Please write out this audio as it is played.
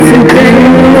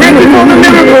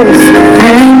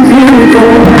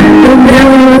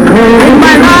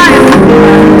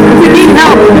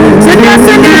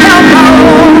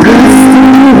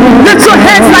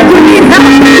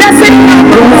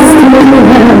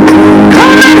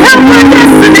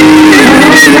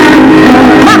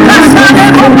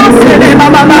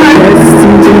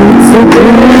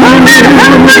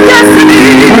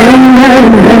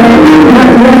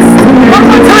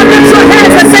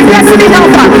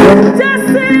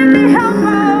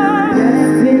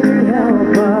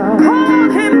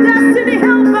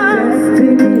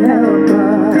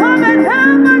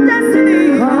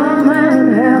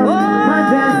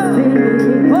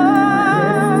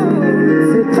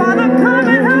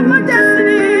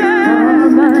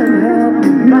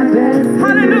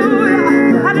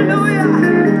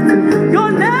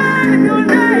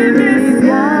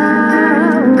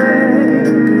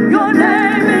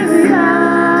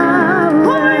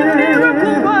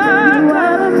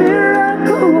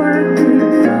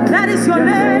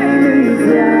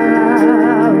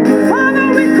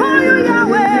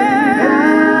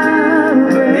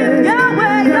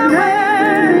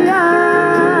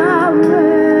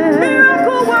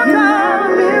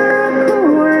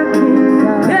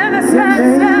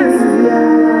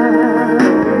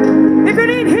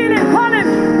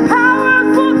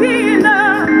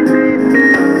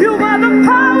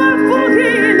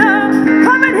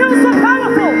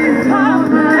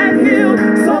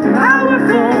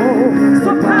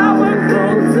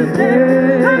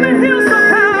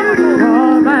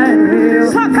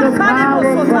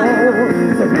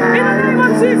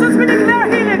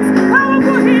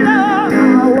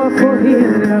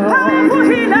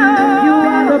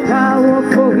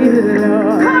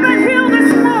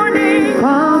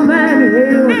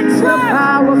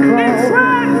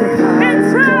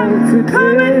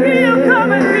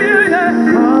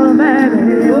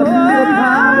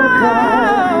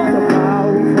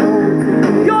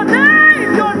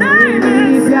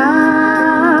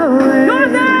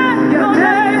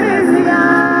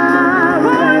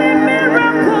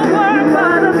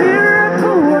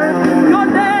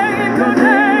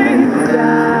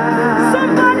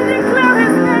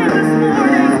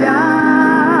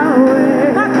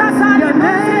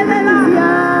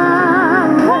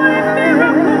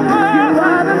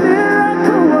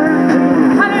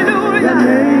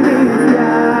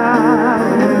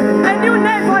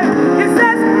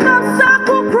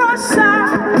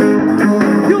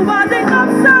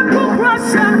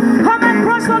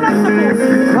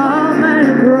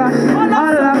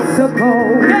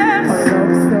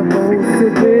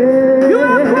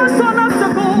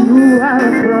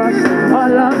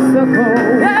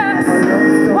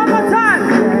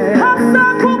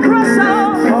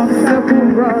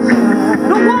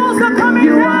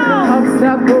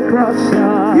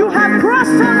crusher. You have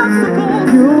crushed all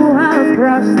obstacles. You have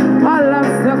crushed all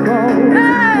obstacles.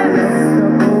 Yes.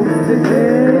 Obstacles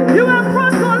today. You have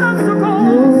crushed all obstacles.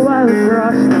 You have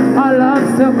crushed all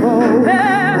obstacles.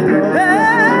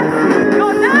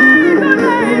 Your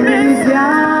name is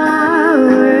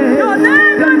Yahweh. Your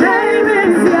name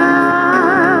is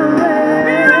Yahweh.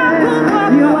 Miracle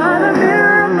worker. You are the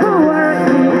miracle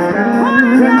working God. Call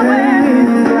him Yahweh.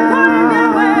 Call him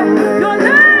Yahweh. Your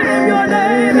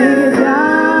name is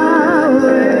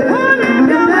Yahweh. Call him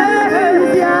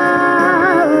Yahweh.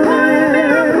 Yahweh. Call him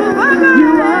miracle worker. You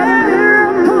are the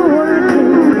miracle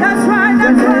working. That's right.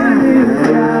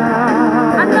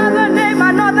 Another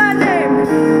name.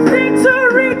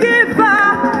 Victory giver.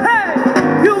 Hey,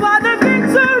 you are the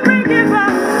victory giver.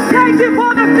 Thank you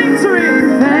for the victory.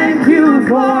 Thank you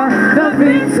for the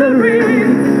victory.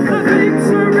 The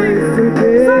victory.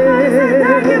 Today. Somebody say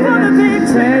thank you for the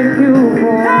victory. Thank you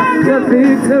for Thank the you.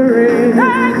 victory.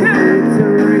 Thank you.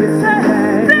 Victory Say,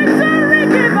 today. victory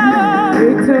giver.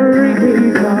 Victory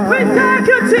giver. We thank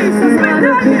you, Jesus. We You are the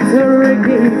thank you. victory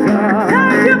giver.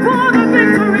 Thank you for the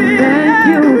victory. Thank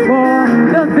you for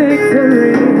the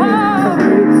victory. Oh. The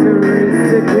victory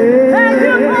today. Thank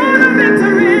you for the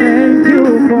victory. Thank you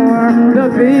for the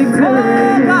victory.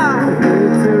 Oh, God.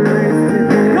 Victory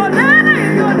today. Your name is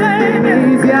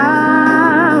Is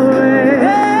Yahweh.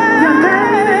 Your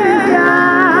name is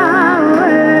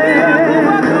Yahweh.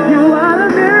 You are the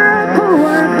miracle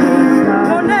working God.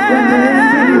 Your Your name.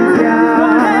 name is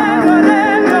Yahweh. Your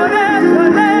name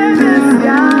is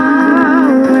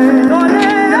Yahweh. Your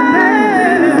name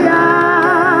is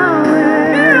Yahweh.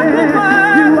 Miracle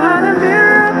worker. You are the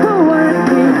miracle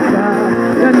working God.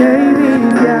 Your name is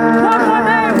Yahweh.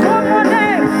 One more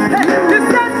name. Hey, you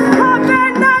said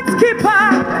covenant keeper.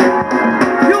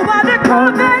 You are the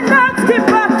covenant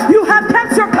keeper. You have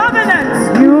kept your covenants.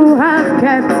 You have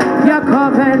kept your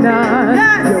covenant.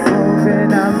 Yes. Your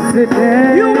covenant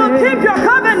today. You will keep your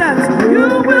covenants. You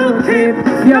will keep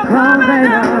your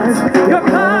covenant. Your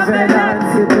covenant.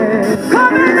 Today.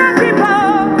 Covenant keeper.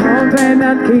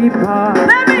 Covenant keeper.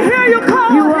 Let me hear you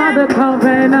call You are him. the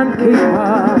covenant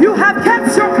keeper. You have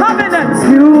kept your covenants.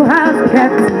 You have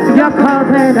kept your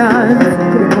covenant.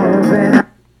 Your covenant.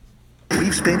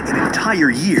 We've spent an entire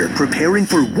year preparing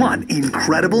for one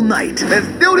incredible night. Let's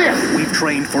do this. We've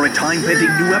trained for a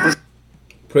time-bending new episode.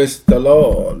 Praise the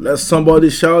Lord. Let somebody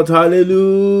shout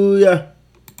hallelujah.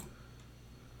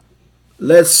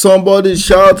 Let somebody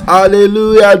shout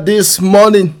hallelujah this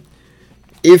morning.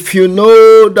 If you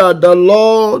know that the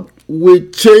Lord will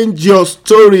change your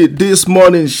story this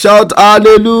morning, shout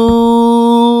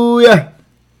hallelujah.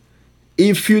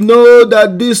 If you know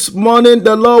that this morning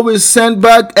the Lord will send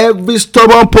back every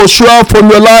stubborn pursuer from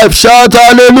your life, shout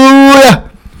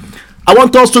hallelujah. I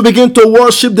want us to begin to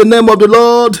worship the name of the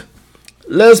Lord.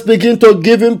 Let's begin to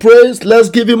give him praise. Let's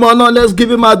give him honor. Let's give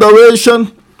him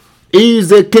adoration. He is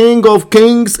the King of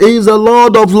kings. He is the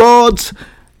Lord of lords.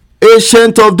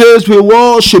 Ancient of days, we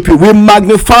worship you. We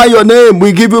magnify your name.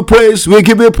 We give you praise. We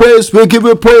give you praise. We give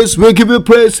you praise. We give you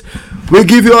praise. We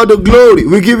give you all the glory.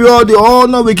 We give you all the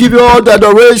honor. We give you all the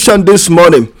adoration this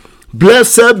morning.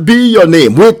 Blessed be your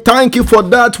name. We thank you for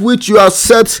that which you are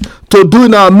set to do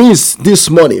in our midst this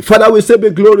morning. Father, we say be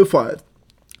glorified.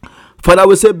 Father,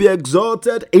 we say be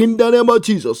exalted in the name of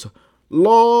Jesus.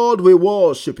 Lord, we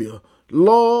worship you.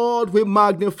 Lord, we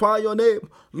magnify your name.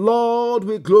 Lord,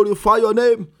 we glorify your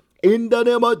name. In the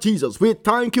name of Jesus, we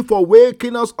thank you for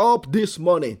waking us up this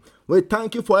morning. We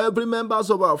thank you for every member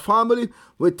of our family.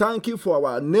 We thank you for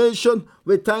our nation.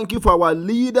 We thank you for our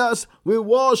leaders. We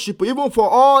worship you, even for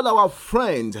all our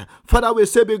friends. Father, we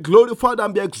say be glorified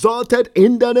and be exalted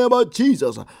in the name of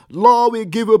Jesus. Lord, we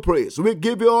give you praise. We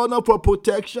give you honor for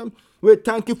protection. We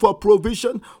thank you for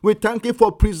provision. We thank you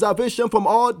for preservation from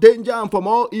all danger and from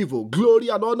all evil. Glory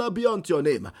and honor be unto your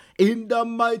name. In the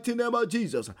mighty name of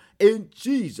Jesus. In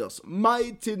Jesus'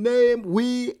 mighty name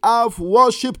we have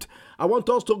worshipped. I want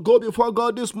us to go before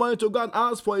God this morning to go and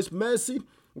ask for his mercy.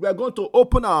 We are going to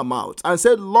open our mouth and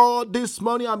say, Lord, this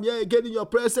morning I'm here again in your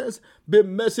presence. Be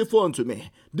merciful unto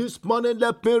me. This morning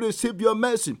let me receive your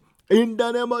mercy. In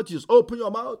the name of Jesus, open your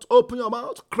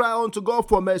mouth, cry unto God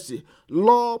for mercy.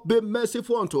 Lord, be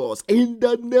merciful unto us. In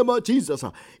the name of Jesus,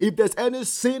 if there's any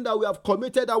sin that we have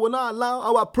committed that will not allow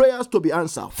our prayers to be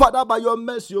answered, Father, by your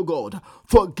mercy, O God,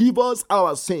 forgive us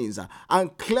our sins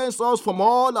and cleanse us from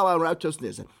all our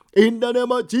unrighteousness. In the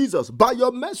name of Jesus, by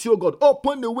your mercy, O God,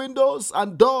 open the windows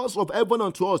and doors of heaven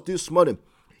unto us this morning.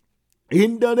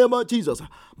 In the name of Jesus,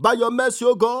 by your mercy,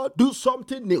 O God, do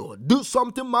something new, do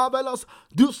something marvelous,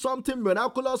 do something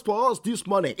miraculous for us this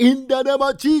morning. In the name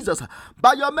of Jesus,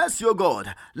 by your mercy, O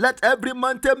God, let every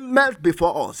mountain melt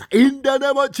before us. In the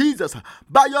name of Jesus,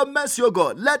 by your mercy, O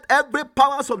God, let every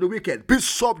powers of the wicked be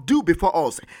subdued before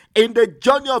us. In the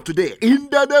journey of today, in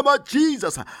the name of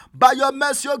Jesus, by your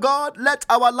mercy, O God, let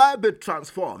our life be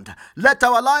transformed. Let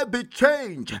our life be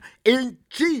changed. In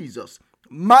Jesus'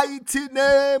 mighty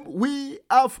name we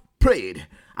have prayed.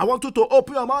 I want you to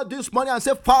open your mouth this morning and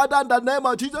say, Father, in the name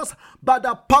of Jesus, by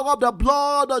the power of the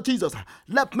blood of Jesus,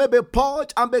 let me be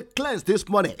purged and be cleansed this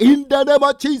morning. In the name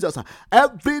of Jesus,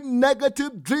 every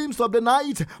negative dreams of the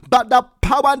night, by the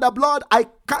power and the blood, I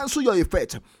cancel your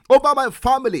effect over my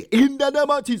family. In the name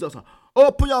of Jesus,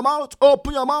 open your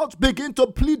mouth, begin to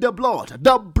plead the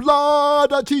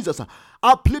blood of Jesus.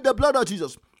 I plead the blood of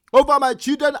Jesus. Over my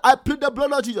children, I plead the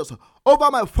blood of Jesus. Over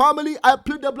my family, I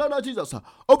plead the blood of Jesus.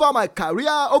 Over my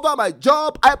career, over my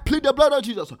job, I plead the blood of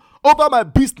Jesus. Over my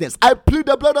business, I plead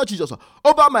the blood of Jesus.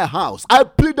 Over my house, I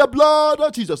plead the blood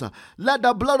of Jesus. Let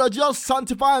the blood of Jesus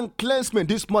sanctify and cleanse me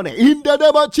this morning. In the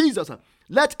name of Jesus,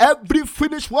 let every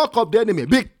finished work of the enemy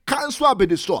be cancelled and be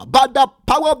destroyed by the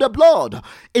power of the blood.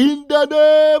 In the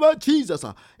name of Jesus,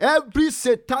 every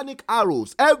satanic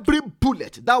arrows, every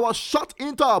bullet that was shot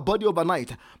into our body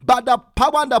overnight, by the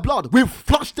power and the blood, we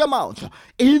flush them out.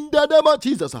 In the name of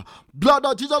Jesus, blood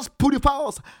of Jesus purify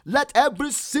us. Let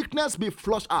every sickness be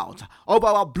flushed out of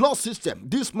our blood system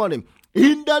this morning.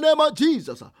 In the name of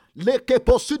Jesus,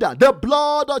 the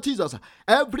blood of Jesus,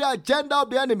 every agenda of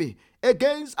the enemy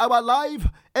against our life,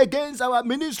 against our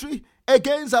ministry,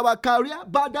 against our career,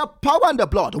 by the power and the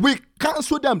blood, we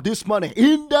cancel them this morning.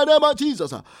 In the name of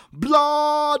Jesus,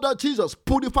 blood of Jesus,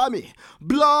 purify me.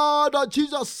 Blood of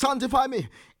Jesus, sanctify me.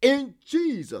 In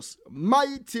Jesus'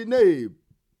 mighty name,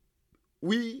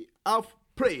 we have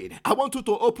prayed. I want you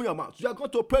to open your mouth. You are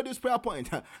going to pray this prayer point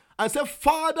and say,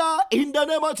 Father, in the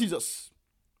name of Jesus,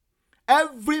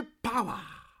 every power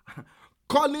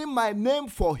calling my name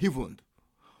for heaven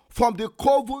from the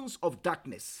covens of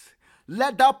darkness,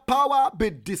 let that power be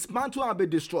dismantled and be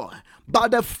destroyed by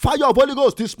the fire of Holy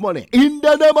Ghost this morning. In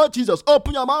the name of Jesus,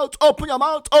 open your mouth, open your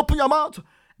mouth, open your mouth.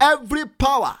 Every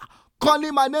power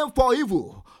calling my name for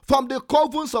evil from the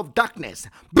covens of darkness,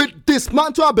 be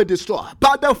dismantled and be destroyed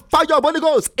by the fire of Holy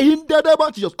Ghost. In the name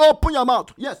of Jesus, open your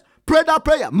mouth. Yes, pray that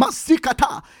prayer.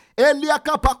 Masikata.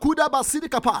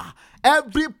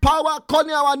 Every power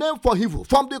calling our name for evil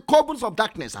from the covens of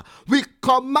darkness, we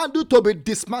command you to be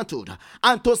dismantled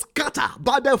and to scatter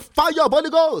by the fire of Holy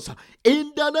Ghost.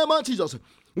 In the name of Jesus,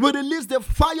 we release the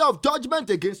fire of judgment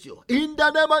against you. In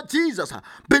the name of Jesus,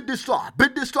 be destroyed, be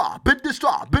destroyed, be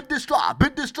destroyed, be destroyed, be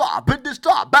destroyed, be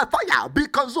destroyed by fire, be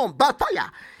consumed by fire.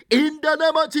 In the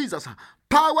name of Jesus,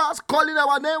 powers calling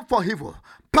our name for evil,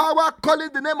 power calling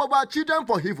the name of our children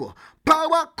for evil,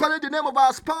 power calling the name of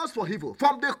our spouse for evil,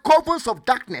 from the covens of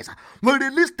darkness, we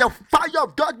release the fire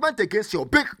of judgment against you,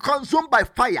 be consumed by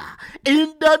fire.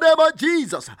 In the name of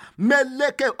Jesus,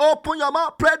 Meleke, open your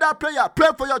mouth, pray that prayer, pray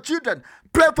for your children,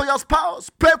 pray for your spouse,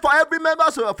 pray for every member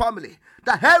of your family,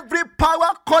 that every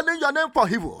power calling your name for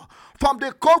evil from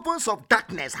the covens of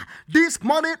darkness, this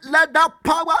morning let that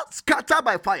power scatter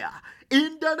by fire.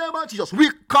 In the name of Jesus, we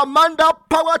command that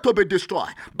power to be destroyed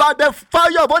by the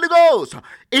fire of Holy Ghost.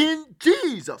 In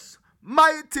Jesus'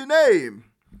 mighty name,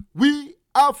 we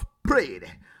have prayed.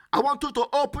 I want you to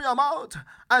open your mouth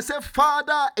and say,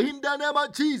 Father, in the name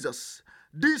of Jesus,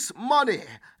 this morning,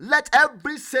 let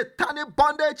every satanic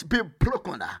bondage be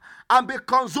broken and be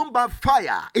consumed by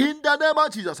fire. In the name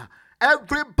of Jesus,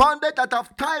 every bondage that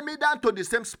have tied me down to the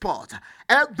same spot,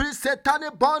 every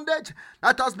satanic bondage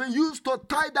that has been used to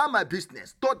tie down my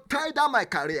business, to tie down my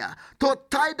career, to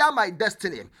tie down my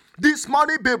destiny, this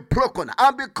morning be broken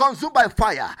and be consumed by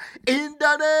fire. In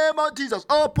the name of Jesus,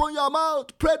 open your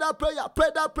mouth, pray that prayer, pray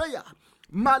that prayer.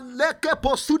 Maleke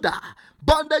posuda,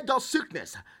 bondage of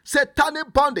sickness,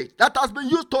 satanic bondage that has been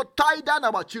used to tie down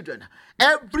our children,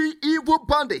 every evil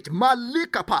bondage,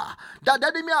 malikapa, that the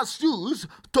enemy has used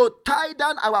to tie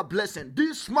down our blessing.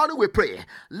 This morning we pray,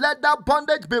 let that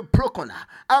bondage be broken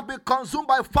and be consumed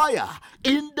by fire.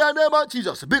 In the name of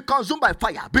Jesus, be consumed by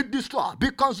fire, be destroyed, be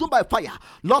consumed by fire.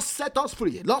 Lord, set us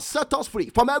free. Lord, set us free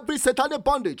from every satanic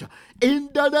bondage. In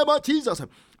the name of Jesus,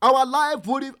 our life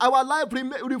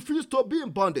refuse to be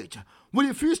in bondage. We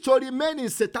refuse to remain in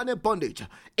satanic bondage.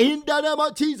 In the name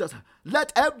of Jesus,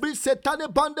 let every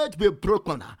satanic bondage be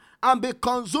broken and be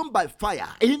consumed by fire.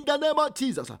 In the name of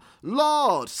Jesus,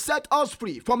 Lord, set us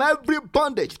free from every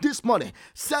bondage this morning.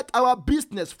 Set our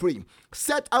business free.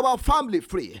 Set our family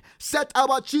free. Set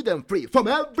our children free from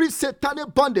every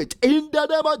satanic bondage. In the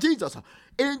name of Jesus.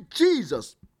 In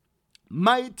Jesus'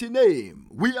 mighty name,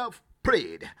 we have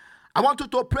prayed. I want you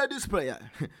to pray this prayer.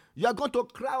 You are going to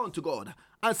cry unto God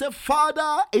and say,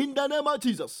 Father, in the name of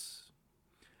Jesus,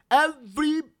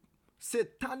 every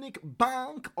satanic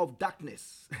bank of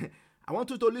darkness, I want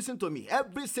you to listen to me.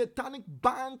 Every satanic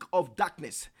bank of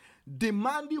darkness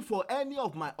demanding for any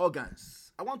of my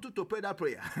organs. I want you to pray that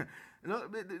prayer.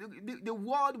 The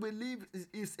world we live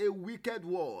is a wicked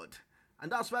world.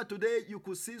 And that's why today you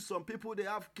could see some people, they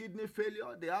have kidney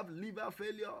failure, they have liver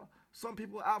failure, some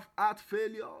people have heart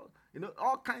failure,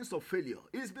 all kinds of failure.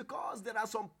 It's because there are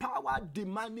some power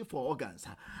demanding for organs.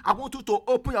 I want you to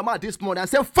open your mouth this morning and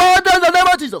say, Father, in the name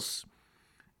of Jesus,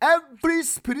 every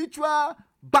spiritual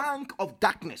bank of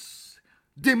darkness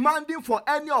demanding for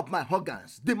any of my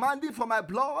organs, demanding for my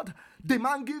blood,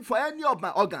 demanding for any of my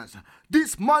organs,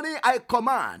 this morning I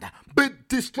command, be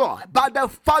destroyed by the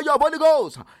fire of Holy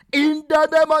Ghost. In the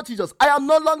name of Jesus, I am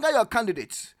no longer your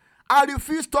candidate. I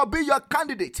refuse to be your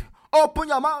candidate. Open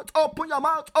your mouth, open your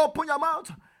mouth, open your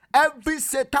mouth. Every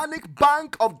satanic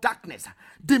bank of darkness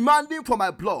demanding for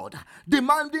my blood,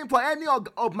 demanding for any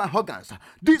of my organs,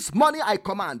 this morning I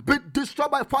command, be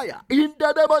destroyed by fire. In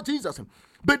the name of Jesus,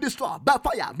 be destroyed by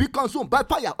fire, be consumed by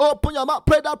fire. Open your mouth,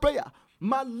 pray that prayer.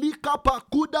 Malika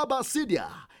pakuda basidia,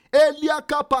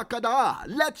 Eliaka pakada.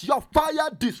 Let your fire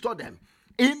destroy them.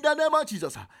 In the name of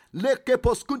Jesus,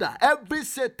 every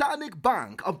satanic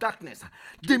bank of darkness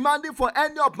demanding for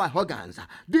any of my organs,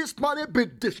 this morning be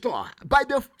destroyed by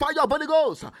the fire of Holy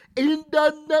Ghost. In the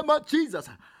name of Jesus,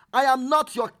 I am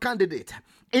not your candidate.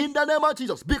 In the name of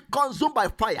Jesus, be consumed by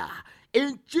fire.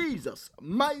 In Jesus'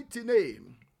 mighty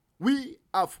name, we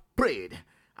have prayed.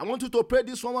 I want you to pray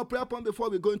this one more prayer point before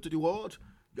we go into the word.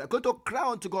 You are going to cry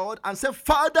unto God and say,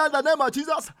 Father, in the name of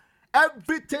Jesus,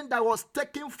 everything that was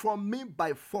taken from me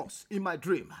by force in my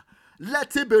dream,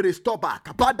 let it be restored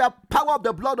back by the power of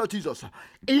the blood of Jesus.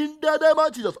 In the name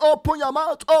of Jesus, open your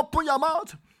mouth, open your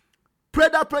mouth. Pray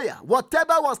that prayer.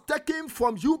 Whatever was taken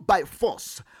from you by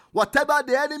force, whatever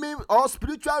the enemy or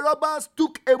spiritual robbers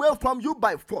took away from you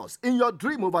by force in your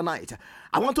dream overnight,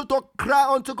 I want you to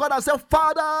cry unto God and say,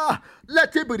 Father,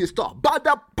 let it be restored by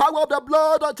the power of the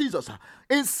blood of Jesus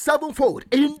in sevenfold.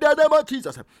 In the name of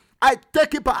Jesus, I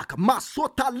take it back.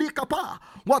 Masota likapa.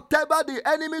 Whatever the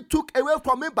enemy took away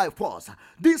from me by force,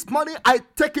 this morning I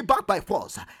take it back by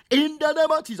force. In the name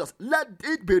of Jesus, let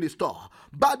it be restored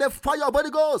by the fire of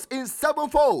Holy Ghost in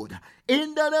sevenfold.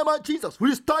 In the name of Jesus,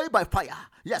 restore it by fire.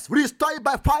 Yes, restore it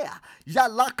by fire.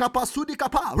 Yalakapa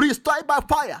sudikapa. Restore it by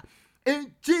fire.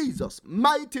 In Jesus'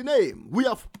 mighty name, we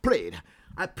have prayed.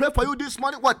 I pray for you this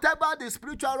morning. Whatever the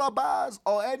spiritual robbers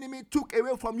or enemy took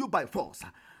away from you by force,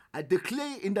 I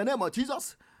declare in the name of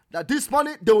Jesus that this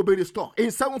morning they will be restored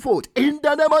in sevenfold. In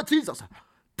the name of Jesus,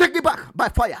 take it back by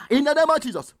fire. In the name of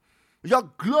Jesus, your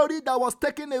glory that was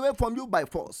taken away from you by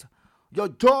force, your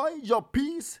joy, your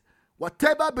peace,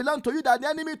 whatever belongs to you that the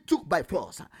enemy took by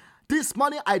force, this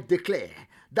morning I declare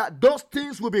that those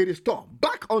things will be restored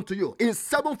back unto you in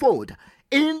sevenfold.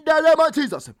 In the name of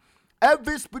Jesus,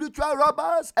 every spiritual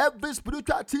robbers, every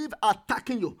spiritual thief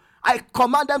attacking you, I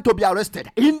command them to be arrested.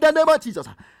 In the name of Jesus,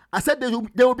 I said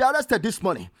they will be arrested this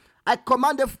morning. I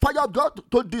command the fire of God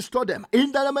to destroy them.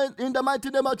 In the mighty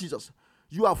name of Jesus,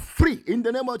 you are free in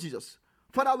the name of Jesus.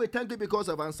 Father, we thank you because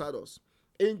you have answered us.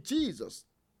 In Jesus'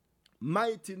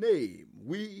 mighty name,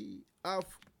 we have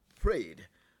prayed.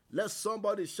 Let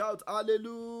somebody shout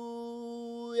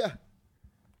hallelujah.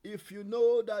 If you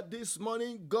know that this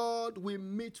morning God will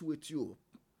meet with you,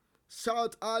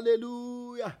 shout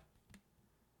hallelujah.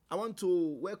 I want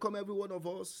to welcome every one of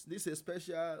us. This is a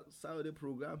special Saturday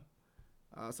program.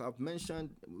 As I've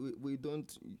mentioned, we don't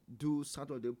do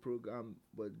Saturday program,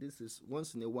 but this is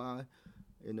once in a while.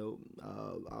 I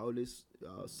always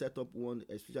set up one,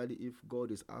 especially if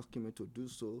God is asking me to do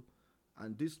so.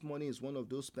 And this morning is one of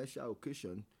those special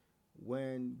occasions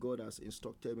when God has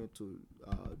instructed me to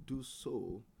do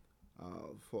so,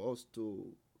 for us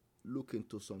to look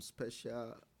into some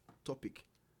special topic.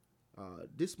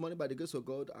 This morning, by the grace of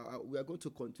God, we are going to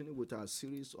continue with our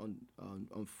series on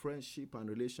friendship and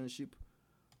relationship,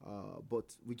 but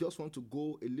we just want to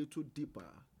go a little deeper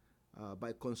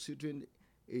by considering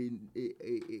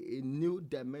a new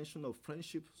dimension of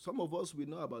friendship. Some of us, we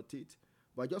know about it,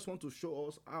 But I just want to show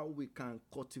us how we can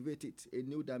cultivate it, a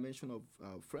new dimension of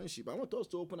friendship. I want us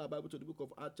to open our Bible to the book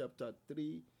of Acts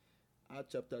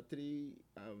chapter 3,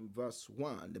 verse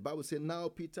 1. The Bible says, now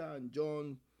Peter and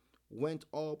John went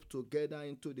up together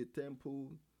into the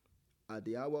temple at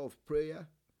the hour of prayer,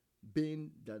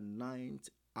 being the 9th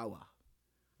hour.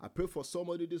 I pray for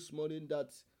somebody this morning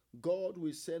that God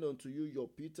will send unto you your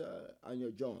Peter and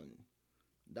your John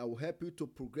that will help you to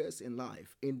progress in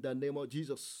life in the name of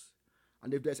Jesus.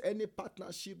 And if there's any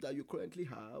partnership that you currently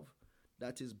have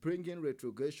that is bringing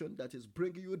retrogression, that is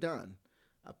bringing you down,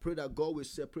 I pray that God will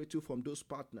separate you from those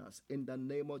partners in the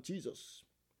name of Jesus.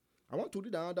 I want to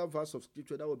read another verse of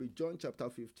scripture. That will be John chapter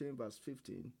 15, verse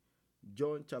 15.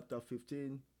 John chapter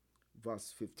 15,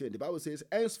 verse 15. The Bible says,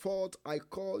 henceforth I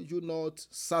call you not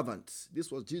servants.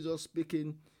 This was Jesus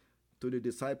speaking to the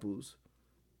disciples.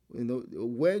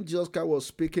 When Jesus Christ was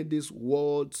speaking these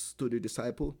words to the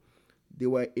disciple, they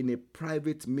were in a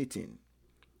private meeting.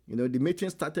 The meeting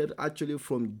started actually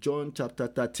from John chapter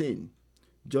 13.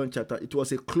 It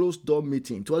was a closed door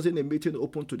meeting. It wasn't a meeting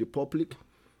open to the public.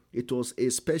 It was a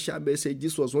special message.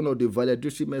 This was one of the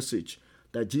valedictory message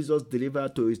that Jesus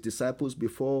delivered to his disciples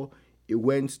before he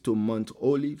went to Mount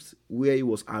Olives, where he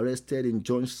was arrested in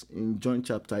John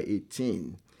chapter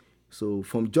 18. So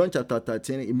from John chapter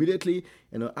 13, immediately,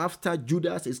 after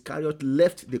Judas Iscariot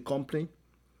left the company,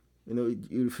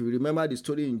 if you remember the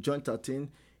story in John 13,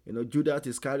 Judas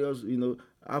Iscariot,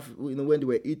 when they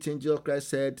were eating, Jesus Christ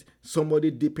said,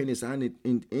 somebody dipping his hand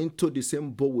into the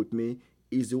same bowl with me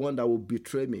is the one that will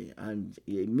betray me. And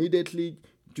immediately,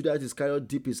 Judas Iscariot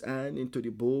dipped his hand into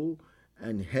the bowl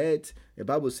and heard. The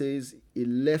Bible says he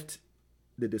left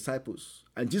the disciples.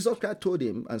 And Jesus Christ told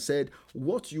him and said,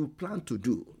 what you plan to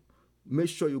do, make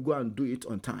sure you go and do it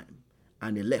on time.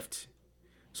 And he left.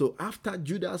 So after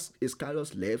Judas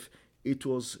Iscariot left, it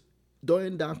was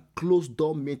during that closed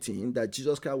door meeting that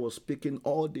Jesus Christ was speaking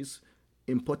all these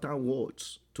important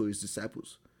words to his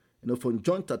disciples. From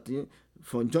John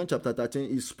chapter 13,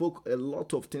 he spoke a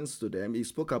lot of things to them. He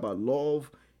spoke about love.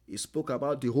 He spoke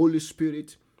about the Holy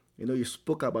Spirit. He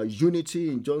spoke about unity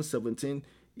in John 17.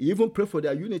 He even prayed for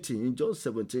their unity in John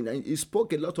 17. And he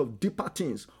spoke a lot of deeper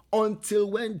things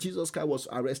until when Jesus Christ was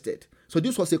arrested. So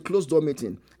this was a closed door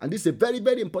meeting. And this is a very,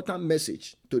 very important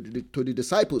message to the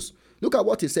disciples. Look at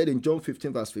what he said in John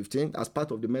 15, verse 15, as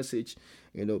part of the message,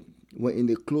 when in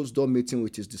the closed door meeting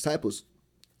with his disciples.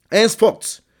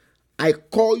 Henceforth, I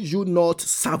call you not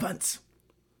servants.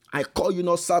 I call you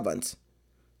not servants.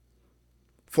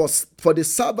 For the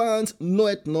servant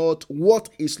knoweth not what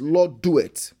his Lord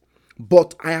doeth,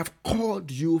 but I have called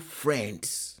you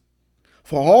friends.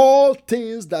 For all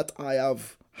things that I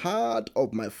have heard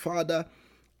of my Father,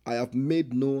 I have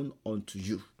made known unto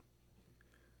you.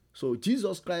 So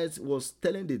Jesus Christ was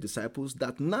telling the disciples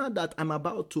that now that I'm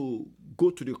about to go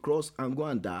to the cross and go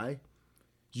and die,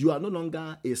 you are no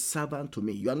longer a servant to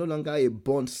me. You are no longer a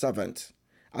bond servant.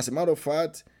 As a matter of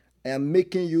fact, I am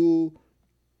making you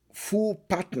full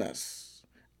partners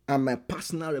and my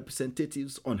personal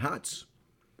representatives on earth.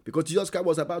 Because Jesus Christ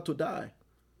was about to die.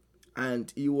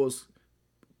 And he was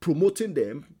promoting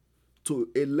them to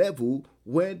a level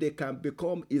where they can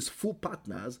become his full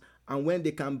partners and when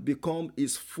they can become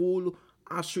his full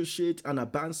associate and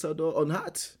ambassador on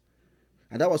earth.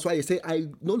 And that was why he said, I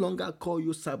no longer call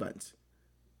you servants,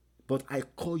 but I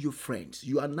call you friends.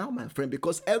 You are now my friend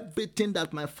because everything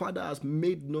that my Father has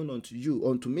made known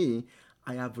unto me,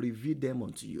 I have revealed them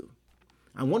unto you.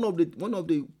 And one of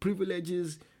the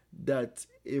privileges that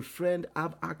a friend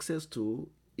have access to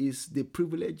is the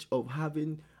privilege of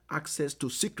having access to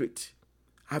secret.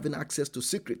 Having access to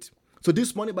secret. So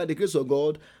this morning, by the grace of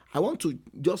God, I want to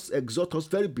just exhort us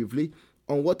very briefly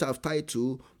on what I've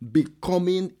titled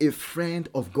Becoming a Friend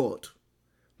of God.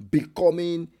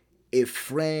 Becoming a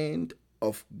friend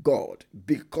of God.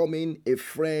 Becoming a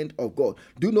friend of God.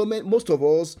 Do you know, most of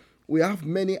us, we have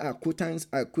many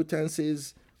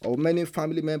acquaintances or many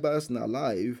family members in our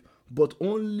life, but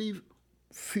only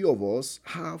few of us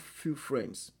have few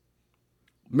friends.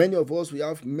 Many of us, we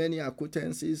have many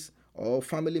acquaintances or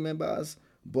family members,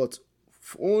 but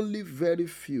only very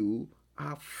few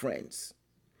have friends.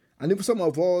 And if some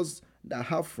of us that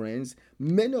have friends,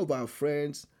 many of our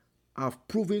friends have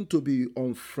proven to be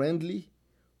unfriendly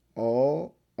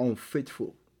or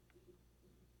unfaithful.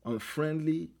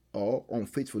 Unfriendly or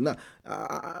unfaithful. Now,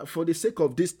 for the sake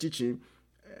of this teaching,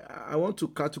 I want to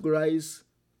categorize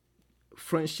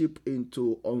friendship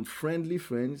into unfriendly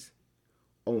friends,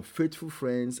 unfaithful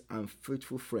friends, and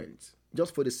faithful friends.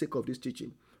 Just for the sake of this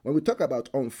teaching. When we talk about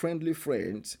unfriendly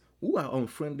friends, who are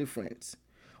unfriendly friends?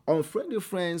 Unfriendly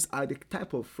friends are the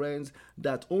type of friends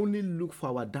that only look for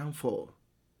our downfall.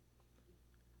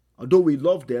 Although we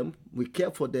love them, we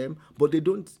care for them, but they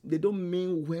don't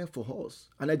mean well for us.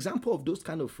 An example of those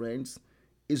kind of friends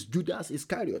is Judas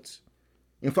Iscariot.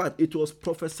 In fact, it was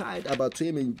prophesied about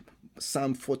him in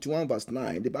Psalm 41 verse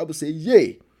 9. The Bible says,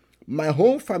 yea, my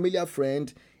own familiar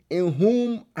friend in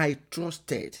whom I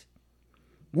trusted,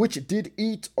 which did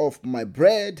eat of my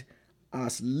bread,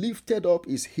 has lifted up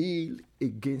his heel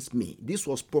against me. This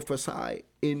was prophesied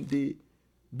in the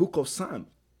book of Psalm,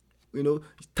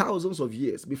 thousands of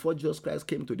years before Jesus Christ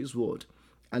came to this world.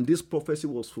 And this prophecy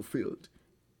was fulfilled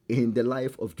in the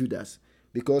life of Judas,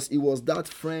 because it was that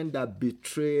friend that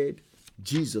betrayed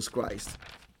Jesus Christ.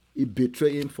 He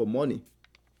betrayed him for money.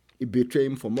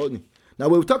 Now,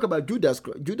 when we talk about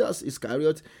Judas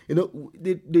Iscariot,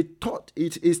 the thought,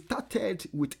 it started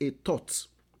with a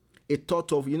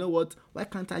thought of, why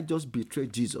can't I just betray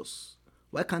Jesus?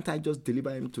 Why can't I just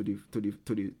deliver him to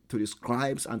the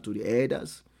scribes and to the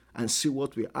elders and see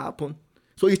what will happen?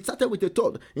 So it started with a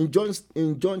thought. In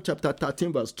John chapter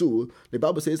 13 verse 2, the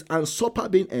Bible says, and supper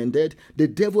being ended, the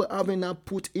devil having now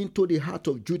put into the heart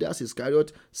of Judas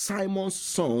Iscariot, Simon's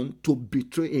son, to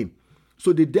betray him.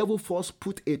 So the devil first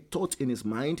put a thought in his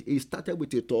mind. He started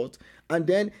with a thought, and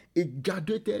then it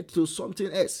graduated to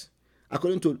something else.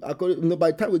 According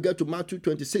by the time we get to Matthew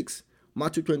 26,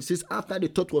 after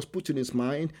the thought was put in his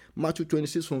mind, Matthew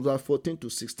 26 from verse 14 to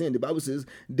 16, the Bible says,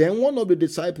 then one of the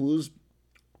disciples,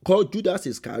 called Judas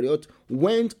Iscariot,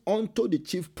 went unto the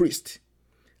chief priest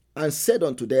and said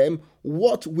unto them,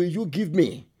 what will you give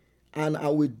me? And I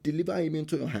will deliver him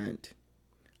into your hand.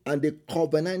 And they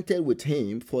covenanted with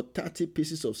him for 30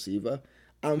 pieces of silver.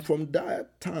 And from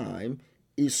that time,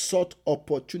 he sought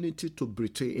opportunity to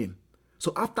betray him.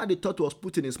 So after the thought was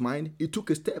put in his mind, he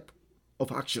took a step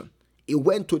of action. He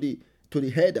went to the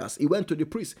elders. He went to the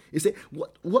priest. He said,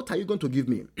 what are you going to give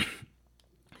me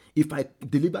if I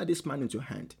deliver this man into your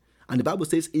hand? And the Bible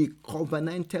says he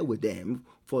covenanted with them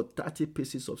for 30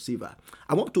 pieces of silver.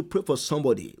 I want to pray for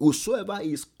somebody, whosoever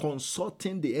is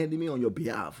consulting the enemy on your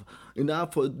behalf, in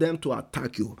order for them to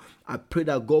attack you. I pray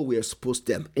that God will expose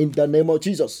them in the name of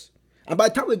Jesus. And by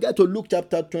the time we get to Luke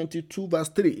chapter 22 verse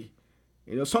 3,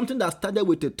 something that started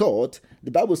with a thought,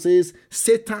 the Bible says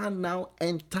Satan now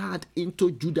entered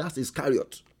into Judas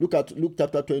Iscariot. Look at Luke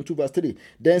chapter 22 verse 3.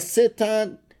 Then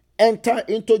Satan entered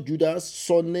into Judas,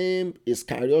 surnamed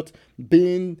Iscariot,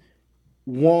 being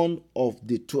one of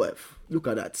the 12. Look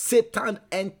at that. Satan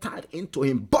entered into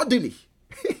him bodily.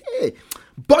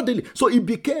 Bodily. So he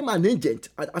became an agent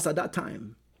as at that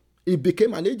time. He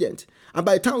became an agent. And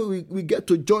by the time we get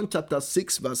to John chapter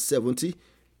 6 verse 70,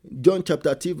 John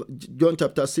chapter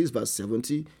 6 verse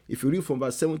 70, if you read from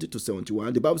verse 70 to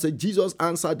 71, the Bible says, Jesus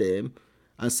answered them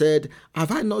and said,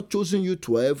 have I not chosen you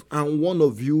 12, and one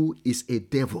of you is a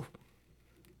devil?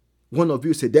 One of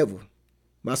you is a devil.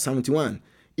 Verse 71,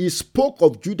 he spoke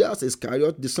of Judas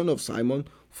Iscariot, the son of Simon,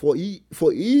 for he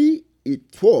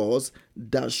it was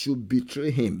that should betray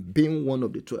him, being one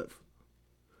of the 12.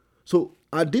 So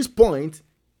at this point,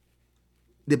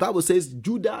 the Bible says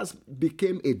Judas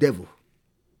became a devil.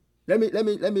 Let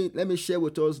me share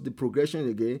with us the progression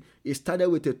again. It started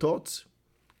with a thought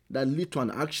that led to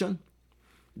an action.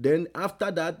 Then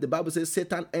after that, the Bible says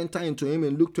Satan entered into him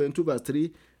in Luke 22 verse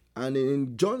 3. And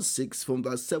in John 6 from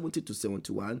verse 70 to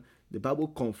 71, the Bible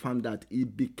confirmed that he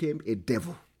became a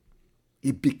devil.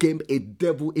 He became a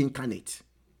devil incarnate.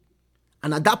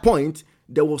 And at that point,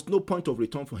 there was no point of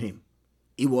return for him.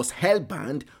 He was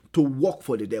hell-bound to work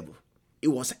for the devil. He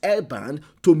was hell-bound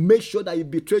to make sure that he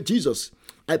betrayed Jesus.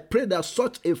 I pray that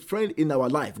such a friend in our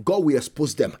life, God will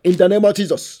expose them in the name of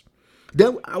Jesus.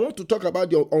 Then I want to talk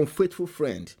about your unfaithful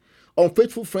friend.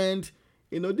 Unfaithful friend,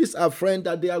 these are friends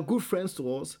that they are good friends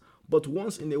to us, but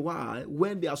once in a while,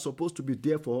 when they are supposed to be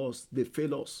there for us, they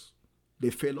fail us.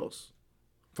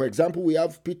 For example, we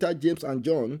have Peter, James, and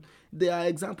John. They are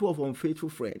examples of unfaithful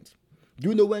friends. Do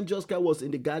you know when Jesus Christ was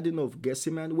in the Garden of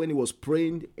Gethsemane, when he was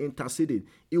praying, interceding,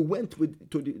 he went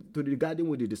to the garden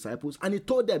with the disciples, and he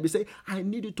told them, he said, I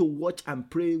need you to watch and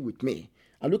pray with me.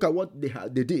 And look at what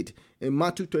they did in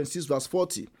Matthew 26 verse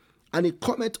 40. And he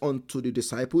commented unto the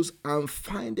disciples and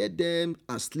findeth them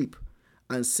asleep,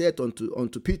 and said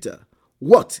unto Peter,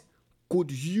 what?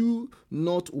 Could you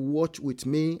not watch with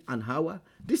me an hour?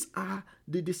 These are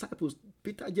the disciples,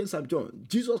 Peter, James, and John.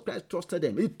 Jesus Christ trusted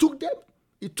them. He took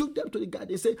them to the garden.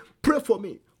 He said, pray for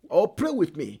me, or pray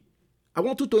with me. I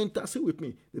want you to intercede with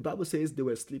me. The Bible says they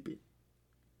were sleeping.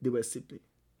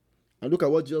 And look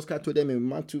at what Jesus Christ told them in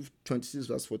Matthew 26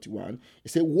 verse 41. He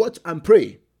said, watch and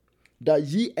pray, that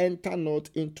ye enter not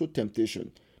into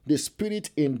temptation. The spirit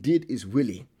indeed is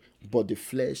willing, but the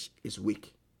flesh is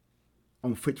weak.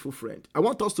 unfaithful friend. I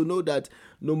want us to know that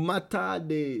no matter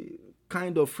the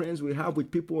kind of friends we have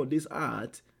with people on this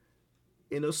earth,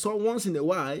 so once in a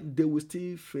while, they will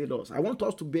still fail us. I want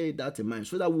us to bear that in mind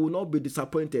so that we will not be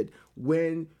disappointed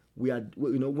when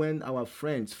when our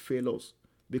friends fail us,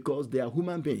 because they are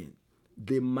human beings.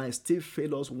 They might still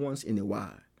fail us once in a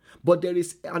while. But there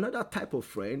is another type of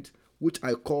friend which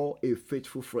I call a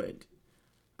faithful friend,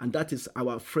 and that is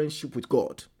our friendship with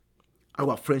God.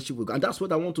 Our friendship with God. And that's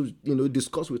what I want to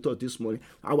discuss with us this morning.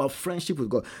 Our friendship with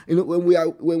God. When we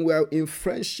are in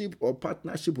friendship or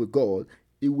partnership with God,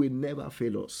 it will never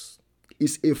fail us.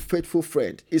 It's a faithful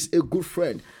friend. It's a good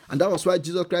friend. And that was why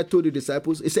Jesus Christ told the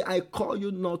disciples, he said, I call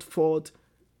you not forth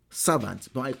servants,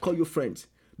 but I call you friends.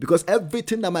 Because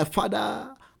everything that my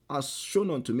Father has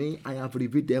shown unto me, I have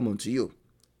revealed them unto you.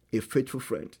 A faithful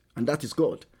friend. And that is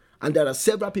God. And there are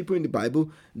several people in the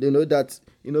Bible, that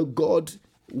God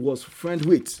was friend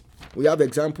with. We have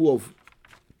example of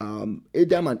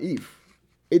Adam and Eve.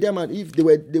 Adam and Eve, they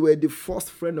were the first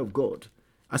friend of God.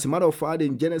 As a matter of fact,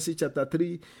 in Genesis chapter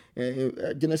 3,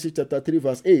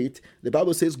 verse 8, the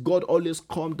Bible says God always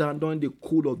come down during the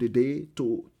cool of the day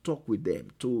to talk with them,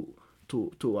 to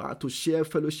share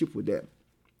fellowship with them.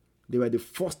 They were the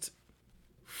first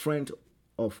friend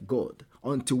of God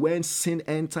until when sin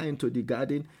entered into the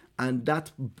garden and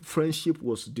that friendship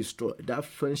was destroyed. That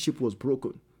friendship was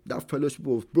broken. That fellowship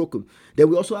was broken. Then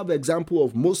we also have an example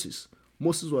of Moses.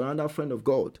 Moses was another friend of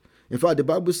God. In fact, the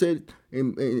Bible said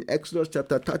in Exodus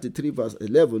chapter 33, verse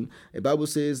 11, the Bible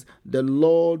says, the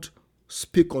Lord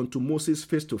speak unto Moses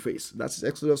face to face. That's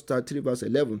Exodus 33, verse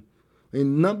 11.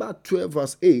 In number 12,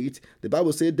 verse 8, the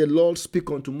Bible said, the Lord speak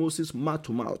unto Moses mouth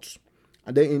to mouth.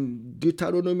 And then in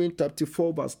Deuteronomy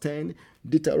 34, verse 10,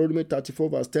 the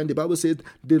Bible says,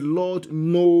 the Lord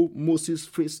know Moses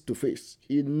face to face.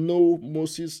 He know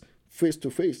Moses face to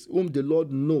face, whom the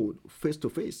Lord know face to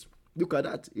face. Look at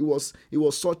that. He was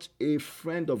such a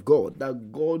friend of God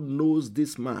that God knows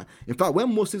this man. In fact,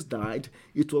 when Moses died,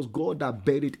 it was God that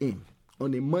buried him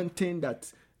on a mountain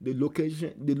that the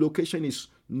location is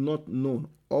not known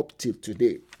up till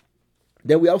today.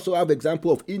 Then we also have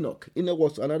example of Enoch. Enoch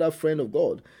was another friend of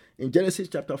God. In Genesis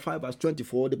chapter 5, verse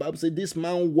 24, the Bible says this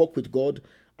man walked with God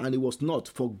and he was not,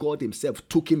 for God himself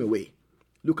took him away.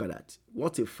 Look at that.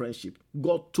 What a friendship.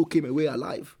 God took him away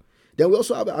alive. Then we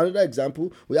also have another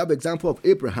example. We have example of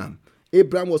Abraham.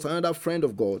 Abraham was another friend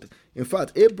of God. In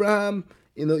fact, Abraham,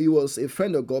 he was a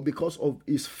friend of God because of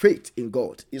his faith in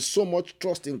God. He so much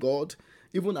trust in God,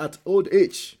 even at old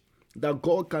age, that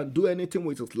God can do anything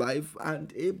with his life.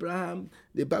 And Abraham,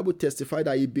 the Bible testified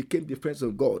that he became the friend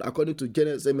of God. According to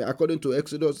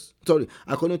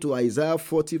Isaiah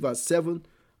 40 verse 7,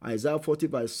 Isaiah 40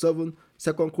 verse 7,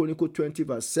 2 Chronicles 20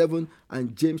 verse 7,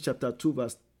 and James chapter 2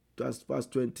 verse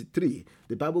 23,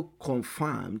 the Bible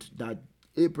confirmed that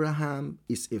Abraham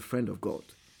is a friend of God.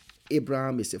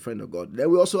 Abraham is a friend of God. Then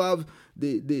we also have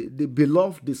the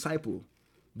beloved disciple,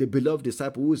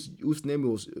 whose name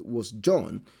was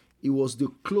John. He was the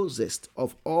closest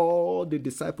of all the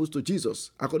disciples to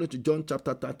Jesus. According to John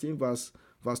chapter 13, verse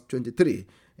 23,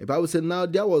 the Bible said, now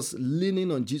there was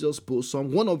leaning on Jesus'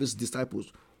 bosom one of his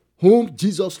disciples, whom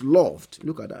Jesus loved.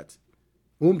 Look at that.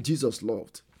 Whom Jesus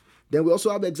loved. Then we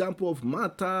also have example of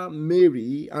Martha,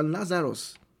 Mary, and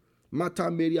Lazarus.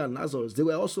 Martha, Mary, and Lazarus, they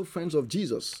were also friends of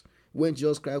Jesus when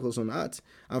Jesus Christ was on earth.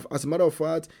 As a matter of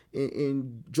fact,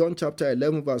 in John chapter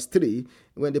 11, verse 3,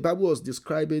 when the Bible was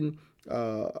describing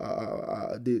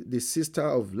the sister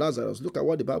of Lazarus, look at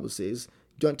what the Bible says.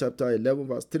 John chapter 11,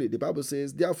 verse 3, the Bible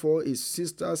says, therefore his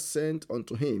sister sent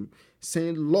unto him,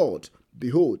 saying, Lord,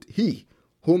 behold, he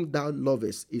whom thou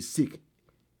lovest is sick.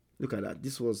 Look at that.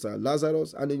 This was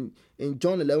Lazarus. And in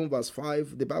John 11 verse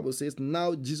 5, the Bible says,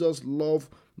 now Jesus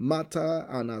loved Martha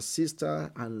and her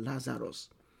sister and Lazarus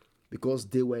because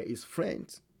they were his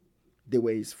friends. They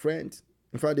were his friends.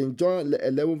 In fact, in John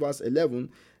 11 verse 11,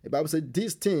 the Bible said,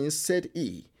 these things said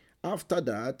he. After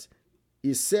that,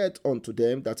 he said unto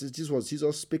them, that is, this was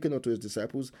Jesus speaking unto his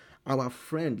disciples, our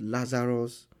friend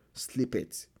Lazarus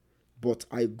sleepeth, but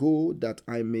I go that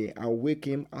I may awake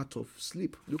him out of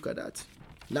sleep. Look at that.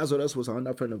 Lazarus was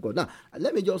another friend of God. Now,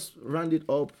 let me just round it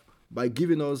up by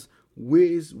giving us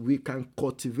ways we can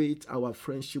cultivate our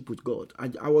friendship with God.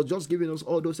 And I was just giving us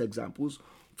all those examples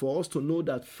for us to know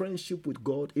that friendship with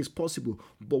God is possible.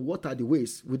 But what are the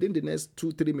ways? Within the next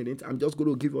 2-3 minutes, I'm just going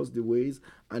to give us the ways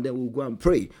and then we'll go and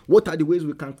pray. What are the ways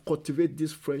we can cultivate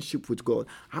this friendship with God?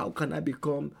 How can I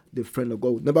become the friend of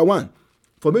God? Number one,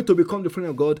 for me to become the friend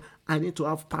of God, I need to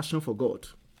have passion for God.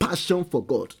 Passion for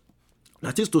God.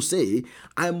 That is to say,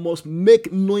 I must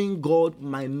make knowing God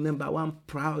my number one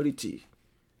priority.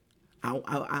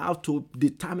 I have to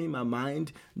determine in my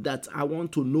mind that I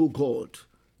want to know God.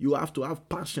 You have to have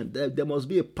passion. There must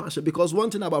be a passion, because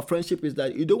one thing about friendship is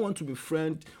that you don't want to be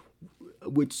friend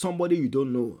with somebody you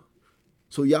don't know.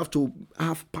 So you have to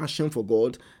have passion for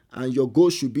God, and your goal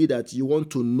should be that you want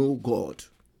to know God.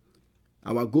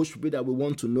 Our goal should be that we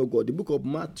want to know God. The book of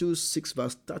Matthew 6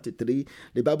 verse 33,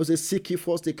 the Bible says, seek ye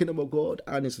first the kingdom of God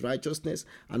and his righteousness,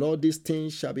 and all these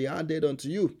things shall be added unto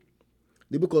you.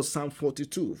 The book of Psalm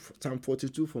 42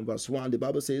 from verse 1, the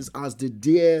Bible says, as the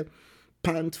deer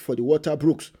pant for the water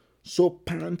brooks, so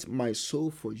pant my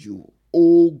soul for you,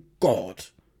 O God.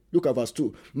 Look at verse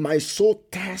 2. My soul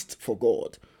thirsts for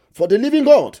God, for the living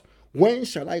God. When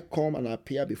shall I come and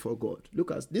appear before God?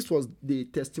 Look, at this was the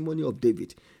testimony of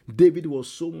David. David was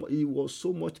so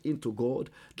much into God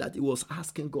that he was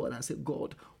asking God and said,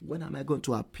 God, when am I going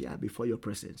to appear before your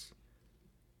presence?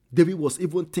 David was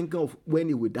even thinking of when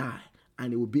he would die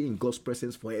and he would be in God's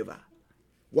presence forever.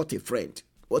 What a friend.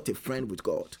 What a friend with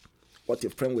God. What a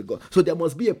friend with God. So there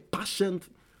must be a passion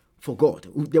for God.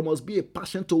 There must be a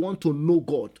passion to want to know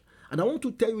God. And I want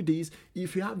to tell you this,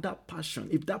 if you have that passion,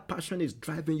 if that passion is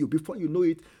driving you, before you know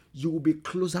it, you will be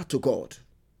closer to God.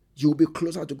 You will be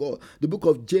closer to God. The book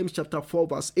of James chapter 4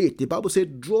 verse 8, the Bible says,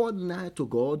 draw nigh to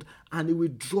God and he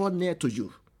will draw near to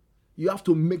you. You have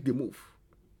to make the move.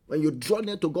 When you draw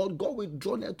near to God, God will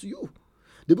draw near to you.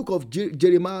 The book of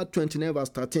Jeremiah 29 verse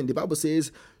 13, the Bible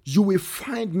says, you will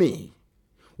find me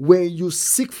when you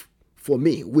seek for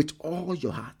me with all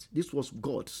your heart. This was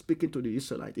God speaking to the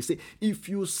Israelites. He said, if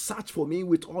you search for me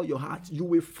with all your heart, you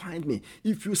will find me.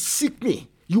 If you seek me,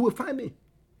 you will find me.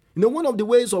 You know, one of the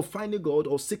ways of finding God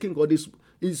or seeking God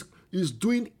is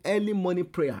doing early morning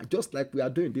prayer, just like we are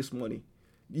doing this morning.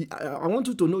 I want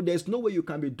you to know there's no way you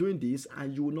can be doing this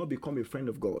and you will not become a friend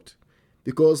of God.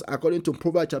 Because according to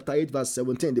Proverbs chapter 8 verse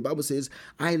 17, the Bible says,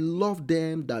 I love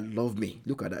them that love me.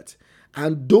 Look at that.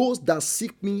 And those that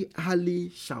seek me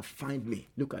early shall find me.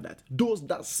 Look at that. Those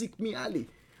that seek me early.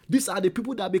 These are the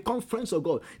people that become friends of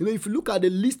God. You know, if you look at the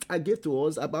list I gave to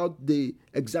us about the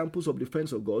examples of the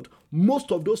friends of God,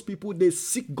 most of those people, they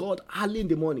seek God early in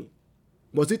the morning.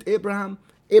 Was it Abraham?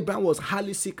 Abraham was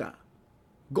early seeker.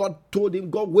 God told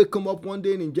him, God wake him up one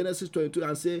day in Genesis 22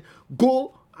 and say,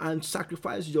 go and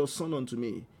sacrifice your son unto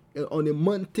me on a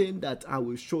mountain that I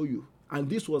will show you. And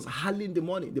this was early in the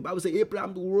morning. The Bible says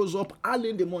Abraham rose up early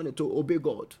in the morning to obey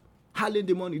God. Early in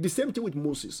the morning. The same thing with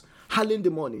Moses. Early in the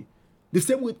morning. The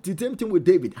same thing with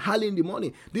David. Early in the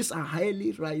morning. These are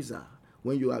early riser.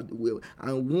 When you are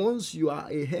and once you are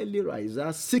a early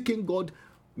riser, seeking God,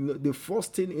 you know, the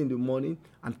first thing in the morning,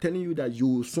 I'm telling you that you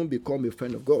will soon become a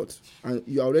friend of God. And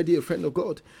you are already a friend of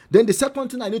God. Then the second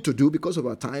thing I need to do because of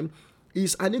our time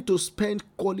is I need to spend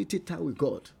quality time with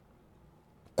God.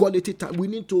 Quality time. We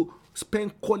need to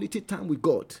spend quality time with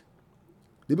God.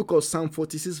 The book of Psalm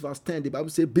 46 verse 10, the Bible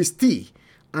says, be still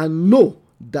and know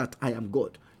that I am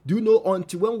God. Do you know,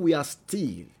 until when we are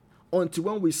still, until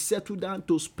when we settle down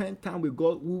to spend time with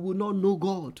God, we will not know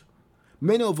God.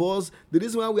 Many of us, the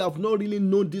reason why we have not really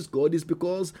known this God is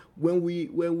because when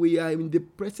we are in the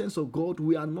presence of God,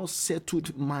 we are not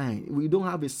settled mind. We don't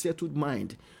have a settled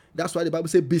mind. That's why the Bible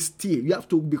says, be still. You have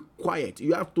to be quiet.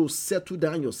 You have to settle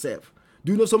down yourself.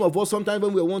 Do you know some of us, sometimes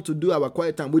when we want to do our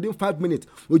quiet time, within 5 minutes,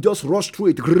 we just rush through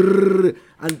it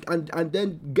and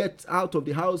then get out of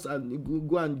the house and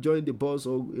go and join the bus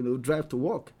or drive to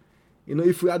work.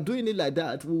 If we are doing it like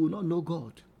that, we will not know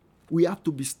God. We have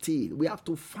to be still. We have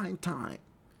to find time.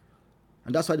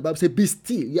 And that's why the Bible says, be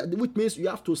still. Which means you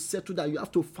have to settle down. You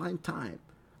have to find time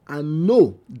and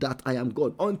know that I am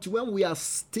God. Until when we are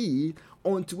still,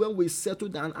 until when we settle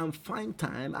down and find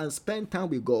time and spend time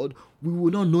with God, we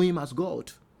will not know him as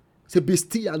God. Say, be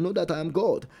still and know that I am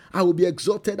God. I will be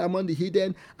exalted among the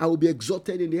hidden. I will be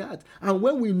exalted in the earth. And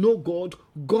when we know God,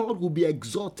 God will be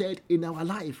exalted in our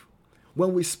life.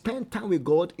 When we spend time with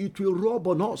God, it will rub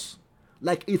on us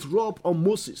like it rubbed on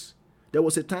Moses. There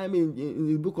was a time in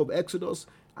the book of Exodus,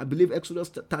 I believe Exodus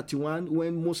 31,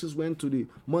 when Moses went to the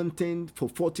mountain for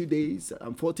 40 days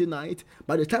and 40 nights.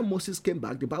 By the time Moses came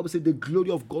back, the Bible said the glory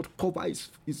of God covered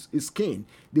his skin.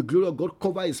 The glory of God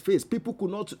covered his face. People could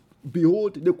not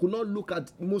behold, they could not look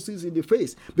at Moses in the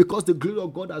face because the glory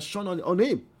of God has shone on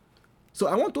him. So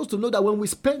I want us to know that when we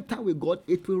spend time with God,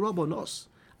 it will rub on us.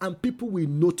 And people will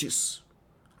notice.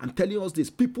 I'm telling us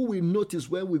this. People will notice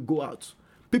when we go out.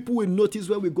 People will notice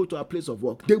when we go to our place of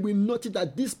work. They will notice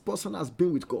that this person has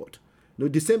been with God.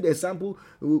 The same example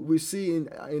we see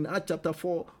in Acts chapter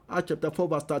 4,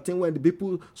 verse 13, when the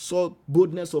people saw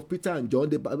boldness of Peter and John,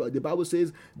 the Bible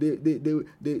says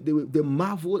they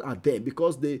marveled at them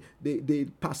because they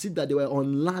perceived that they were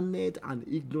unlearned and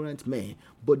ignorant men.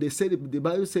 But the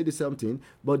Bible said the same thing,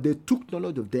 but they took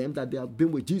knowledge of them that they have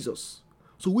been with Jesus.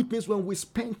 So which means when we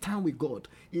spend time with God,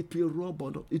 it will rub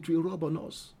on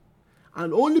us.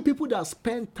 And only people that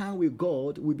spend time with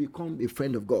God will become a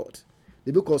friend of God.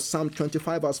 The book of Psalm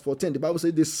 25 verse 14, the Bible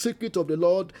says, the secret of the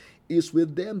Lord is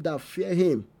with them that fear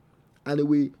him, and he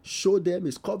will show them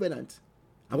his covenant.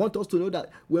 I want us to know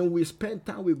that when we spend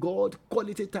time with God,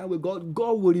 quality time with God,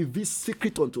 God will reveal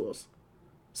secret unto us.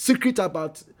 Secret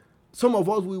about some of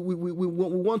us, we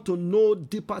want to know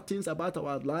deeper things about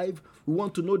our life. We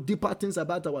want to know deeper things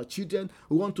about our children.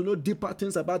 We want to know deeper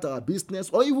things about our business,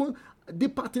 or even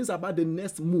deeper things about the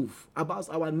next move, about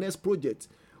our next project.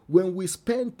 When we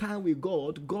spend time with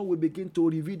God, God will begin to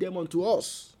reveal them unto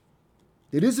us.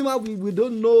 The reason why we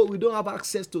don't know, we don't have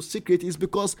access to secret is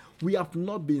because we have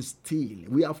not been still.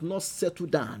 We have not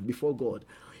settled down before God.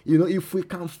 If we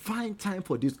can find time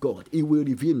for this God, he will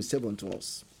reveal himself unto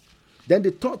us. Then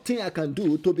the third thing I can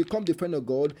do to become the friend of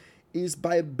God is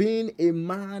by being a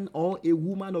man or a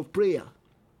woman of prayer.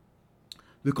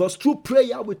 Because through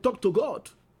prayer, we talk to God.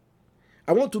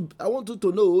 I want you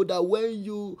to know that when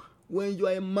you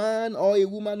are a man or a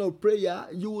woman of prayer,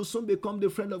 you will soon become the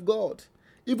friend of God.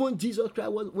 Even Jesus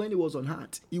Christ, when he was on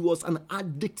earth, he was an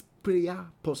addict prayer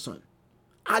person.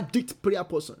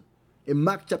 In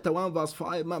Mark chapter 1 verse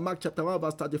 5, Mark chapter 1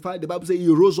 verse 35, the Bible says he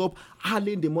rose up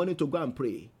early in the morning to go and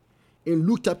pray. In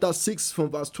Luke chapter 6 from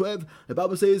verse 12, the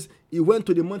Bible says he went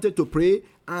to the mountain to pray,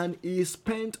 and he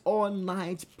spent all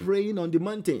night praying on the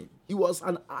mountain. He was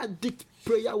an addict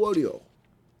prayer warrior.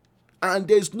 And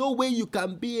there's no way you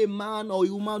can be a man or a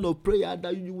woman of prayer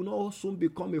that you will not soon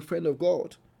become a friend of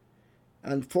God.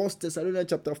 And 1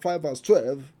 Thessalonians chapter 5 verse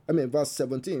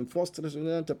 17, 1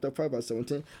 Thessalonians chapter 5 verse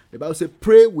 17, the Bible says,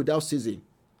 pray without ceasing.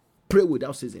 Pray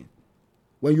without ceasing.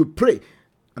 When you pray,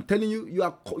 I'm telling you, you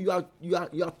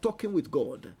are talking with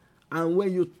God. And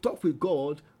when you talk with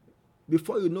God,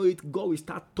 before you know it, God will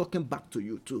start talking back to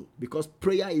you too. Because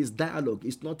prayer is dialogue,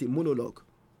 it's not a monologue.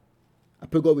 I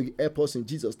pray God will help us in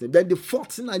Jesus' name. Then the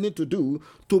fourth thing I need to do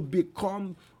to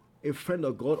become a friend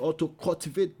of God or to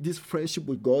cultivate this friendship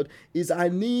with God is I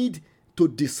need to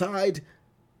decide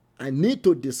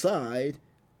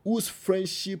whose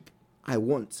friendship I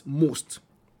want most.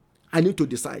 I need to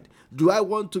decide. Do I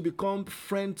want to become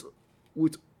friends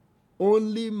with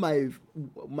only my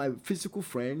physical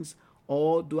friends,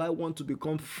 or do I want to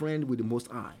become friend with the Most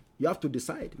High? You have to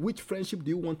decide which friendship do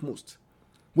you want most.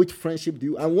 Which friendship do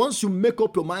you? And once you make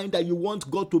up your mind that you want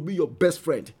God to be your best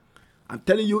friend, I'm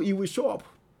telling you, he will show up.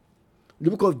 The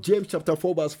book of James chapter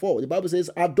 4 verse 4, the Bible says,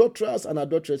 adulterers and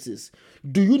adulteresses,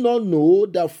 do you not know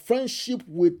that friendship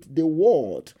with the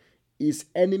world is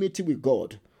enmity with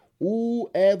God?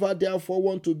 Whoever therefore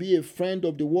wants to be a friend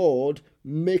of the world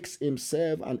makes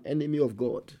himself an enemy of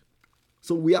God.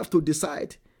 So we have to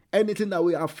decide. Anything that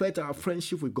will affect our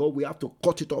friendship with God, we have to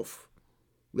cut it off.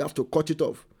 We have to cut it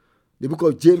off. The book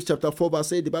of James chapter 4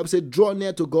 verse 8, the Bible says, draw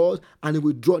near to God and he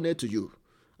will draw near to you.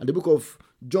 And the book of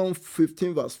John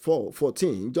 15 verse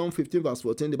 14,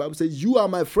 the Bible says, you are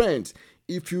my friends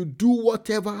if you do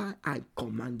whatever I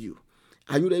command you.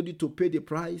 Are you ready to pay the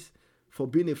price for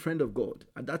being a friend of God?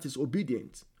 And that is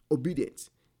obedience.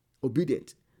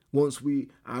 Once we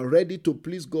are ready to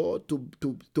please God,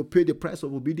 to pay the price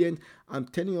of obedience, I'm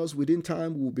telling us within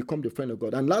time we will become the friend of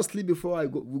God. And lastly, before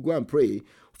we go and pray,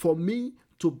 for me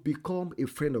to become a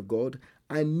friend of God,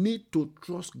 I need to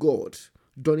trust God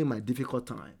during my difficult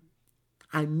time.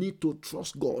 I need to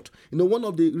trust God. One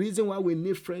of the reasons why we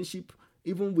need friendship,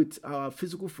 even with our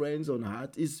physical friends on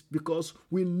earth, is because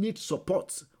we need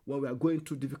support when we are going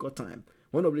through difficult time.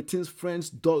 One of the things friends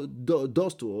does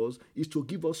to us is to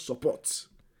give us support.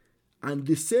 And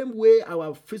the same way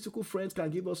our physical friends can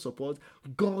give us support,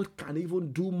 God can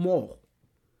even do more.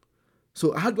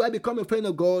 So how do I become a friend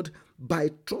of God?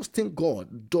 By trusting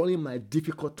God during my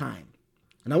difficult time.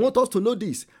 And I want us to know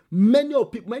this. Many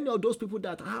of those people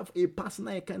that have a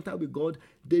personal encounter with God,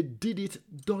 they did it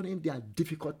during their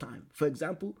difficult time. For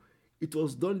example, it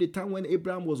was during the time when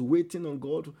Abraham was waiting on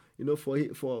God,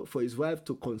 for his wife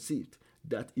to conceive,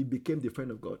 that he became the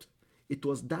friend of God. It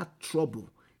was that trouble,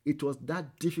 it was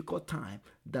that difficult time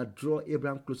that drew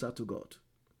Abraham closer to God.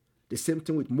 The same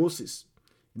thing with Moses.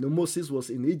 Moses was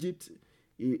in Egypt.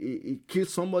 He killed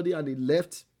somebody and he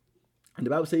left. And the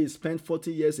Bible says he spent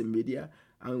 40 years in Midian.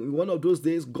 And in one of those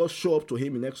days, God showed up to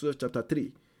him in Exodus chapter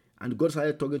 3. And God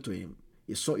started talking to him.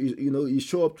 He saw, he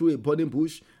showed up through a burning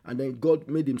bush, and then God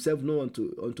made himself known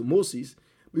unto Moses.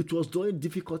 It was during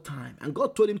difficult time, and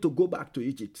God told him to go back to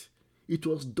Egypt. It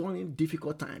was during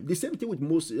difficult time. The same thing with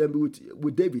Moses,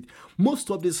 with David. Most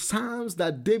of the psalms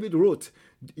that David wrote,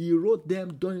 he wrote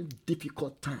them during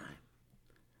difficult time.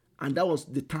 And that was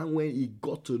the time when he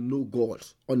got to know God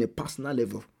on a personal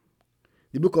level.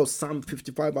 The book of Psalm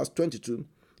 55 verse 22,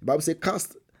 the Bible says,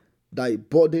 cast thy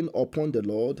burden upon the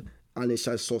Lord, and he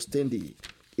shall sustain thee.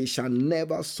 He shall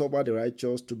never suffer the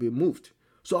righteous to be moved.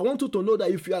 So I want you to know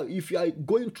that if you are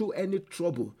going through any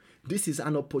trouble, this is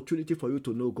an opportunity for you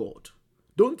to know God.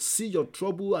 Don't see your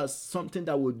trouble as something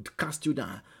that would cast you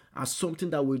down, as something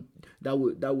that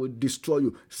would destroy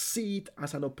you. See it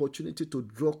as an opportunity to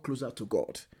draw closer to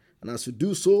God. And as you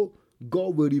do so,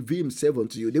 God will reveal himself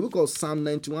unto you. The book of Psalm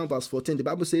 91 verse 14, the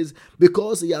Bible says,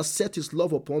 because he has set his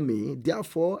love upon me,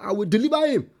 therefore I will deliver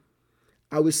him.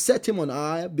 I will set him on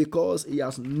high because he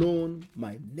has known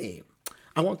my name.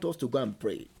 I want us to go and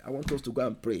pray.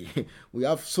 We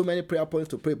have so many prayer points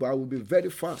to pray, but I will be very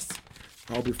fast.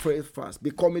 I'll be very fast.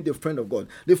 Becoming the friend of God.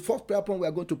 The fourth prayer point we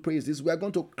are going to pray is this. We are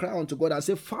going to cry unto God and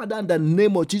say, Father, in the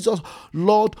name of Jesus,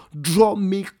 Lord, draw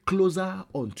me closer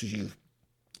unto you.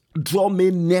 Draw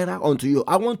me nearer unto you.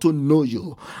 I want to know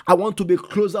you. I want to be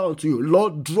closer unto you.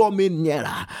 Lord, draw me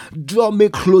nearer. Draw me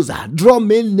closer. Draw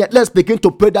me near. Let's begin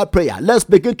to pray that prayer.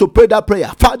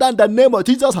 Father, in the name of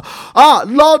Jesus,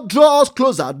 Lord, draw us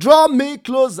closer. Draw me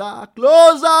closer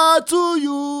to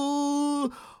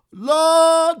you.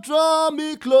 Lord, draw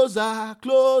me closer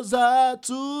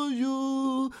to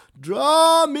you.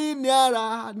 Draw me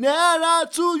nearer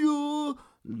to you.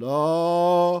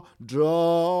 Lord,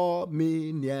 draw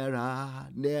me nearer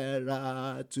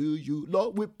to you.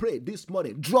 Lord, we pray this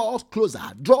morning, draw us closer,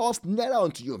 draw us nearer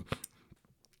unto you.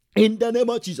 In the name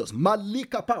of Jesus,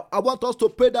 Malikapa, I want us to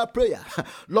pray that prayer.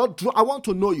 Lord, I want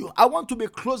to know you. I want to be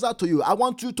closer to you. I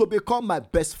want you to become my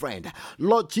best friend.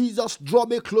 Lord Jesus, draw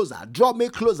me closer. Draw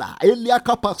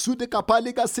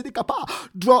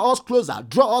us closer.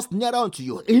 Draw us nearer unto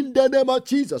you. In the name of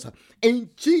Jesus. In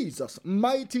Jesus'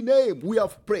 mighty name, we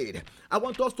have prayed. I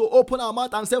want us to open our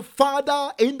mouth and say,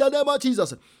 Father, in the name of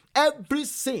Jesus, every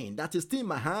sin that is still in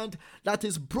my hand, that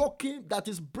is breaking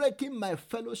my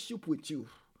fellowship with you.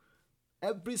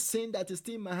 Every sin that is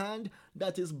still in my hand,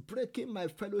 that is breaking my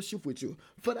fellowship with you.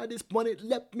 Father, this morning,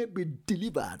 let me be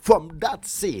delivered from that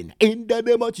sin. In the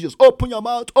name of Jesus, open your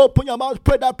mouth,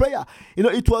 pray that prayer.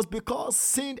 It was because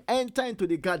sin entered into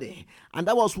the garden, and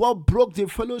that was what broke the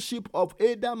fellowship of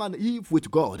Adam and Eve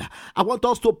with God. I want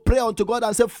us to pray unto God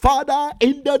and say, Father,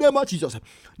 in the name of Jesus,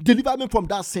 deliver me from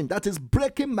that sin that is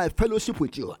breaking my fellowship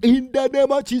with you. In the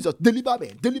name of Jesus, deliver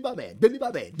me.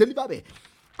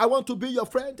 I want to be your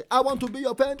friend. I want you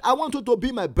to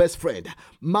be my best friend.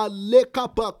 I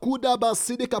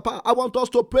want us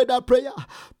to pray that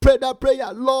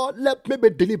prayer. Lord, let me be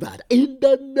delivered in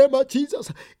the name of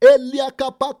Jesus.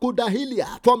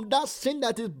 From that sin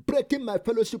that is breaking my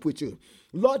fellowship with you.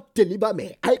 Lord, deliver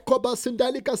me.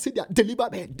 Deliver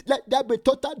me. Let there be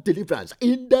total deliverance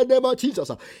in the name of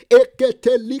Jesus.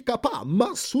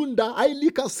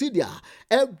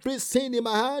 Every sin in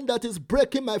my hand that is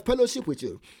breaking my fellowship with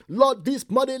you, Lord, this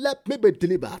morning let me be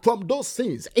delivered from those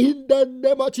sins in the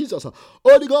name of Jesus.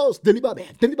 Holy Ghost, deliver me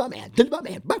by fire. Deliver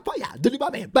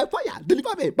me by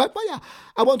fire.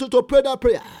 I want you to pray that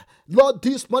prayer. Lord,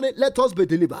 this morning let us be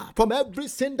delivered from every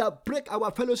sin that break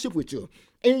our fellowship with you.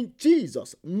 In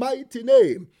Jesus' mighty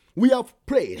name, we have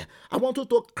prayed. I want you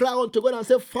to cry unto God and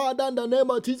say, Father, in the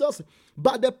name of Jesus,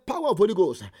 by the power of Holy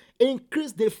Ghost,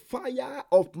 increase the fire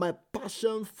of my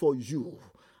passion for you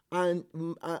and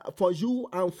for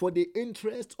the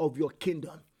interest of your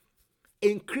kingdom.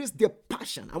 Increase the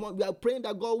passion. We are praying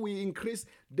that God will increase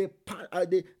the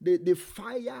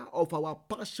fire of our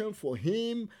passion for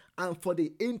Him and for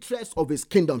the interest of His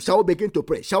kingdom. Shall we begin to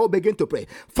pray?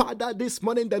 Father, this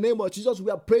morning in the name of Jesus,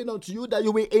 we are praying unto you that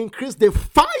you will increase the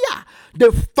fire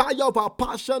of our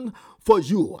passion for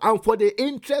you and for the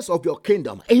interest of your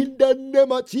kingdom. In the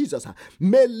name of Jesus.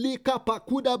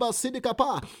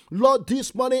 Lord,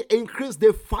 this morning increase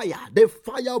the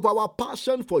fire of our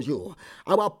passion for you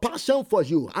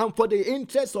and for the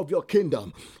interest of your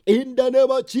kingdom. In the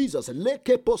name of Jesus.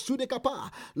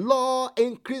 Lord,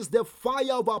 increase the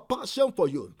fire of our passion for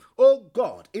you. Oh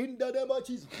God, in the name of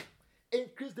Jesus.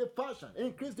 Increase the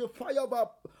fire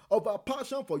of our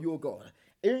passion for you, God.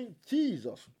 In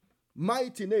Jesus'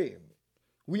 mighty name,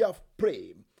 we have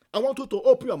prayed. I want you to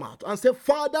open your mouth and say,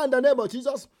 Father, in the name of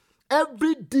Jesus,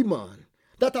 every demon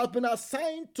that has been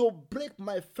assigned to break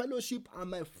my fellowship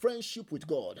and my friendship with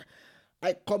God,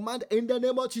 I command in the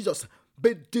name of Jesus,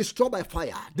 be destroyed by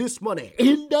fire this morning.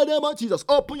 In the name of Jesus,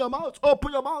 open your mouth,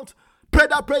 pray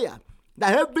that prayer.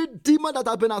 That every demon that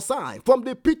has been assigned from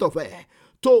the pit of hell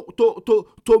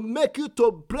to make you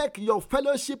to break your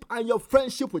fellowship and your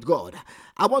friendship with God,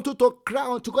 I want you to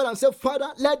cry unto God and say, Father,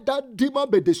 let that demon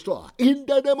be destroyed in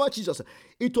the name of Jesus.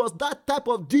 It was that type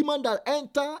of demon that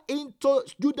entered into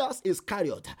Judas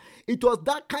Iscariot. It was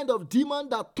that kind of demon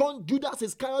that turned Judas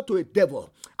Iscariot to a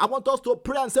devil. I want us to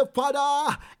pray and say,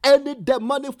 Father, any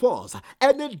demonic force,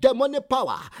 any demonic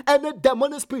power, any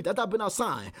demonic spirit that have been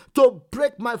assigned to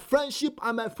break my friendship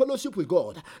and my fellowship with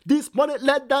God, this morning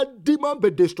let that demon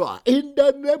be destroyed in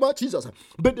the name of Jesus.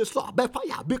 Be destroyed by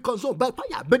fire, be consumed by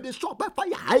fire, be destroyed by fire.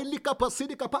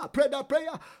 Pray that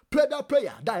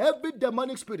prayer, that every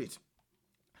demonic spirit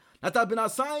that have been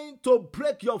assigned to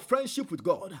break your friendship with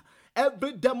God,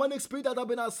 every demonic spirit that have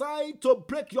been assigned to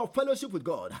break your fellowship with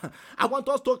God, I want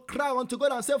us to cry unto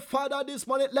God and say, Father, this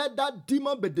morning let that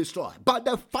demon be destroyed by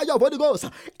the fire of Holy Ghost.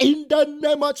 In the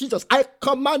name of Jesus, I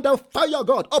command the fire of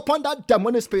God upon that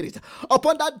demonic spirit,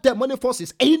 upon that demonic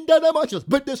forces. In the name of Jesus,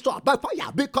 be destroyed by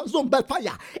fire, be consumed by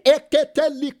fire.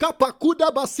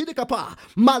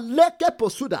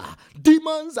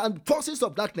 Demons and forces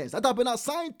of darkness that have been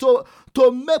assigned to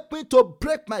make me to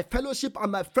break my fellowship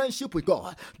and my friendship with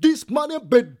God, this morning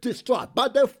be destroyed by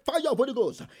the fire of Holy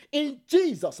Ghost. In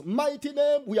Jesus' mighty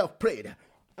name we have prayed.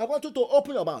 I want you to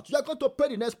open your mouth. You are going to pray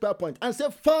the next prayer point and say,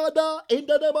 Father, in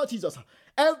the name of Jesus,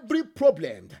 every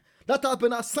problem that has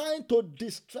been assigned to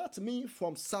distract me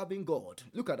from serving God.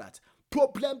 Look at that.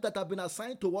 Problem that have been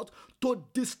assigned to what? To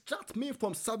distract me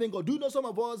from serving God. Do you know some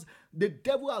of us, the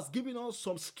devil has given us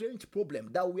some strange problem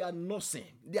that we are not seeing.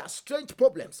 They are strange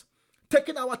problems,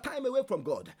 taking our time away from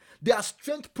God. There are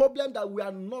strange problems that we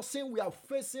are not seeing. We are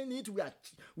facing it.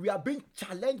 We are being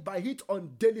challenged by it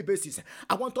on daily basis.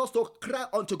 I want us to cry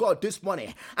unto God this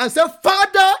morning and say,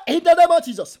 Father, in the name of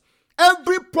Jesus,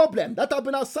 every problem that have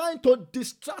been assigned to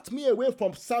distract me away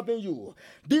from serving you,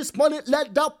 this morning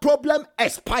let that problem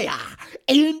expire.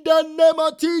 In the name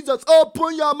of Jesus,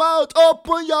 open your mouth,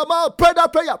 pray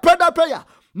that prayer.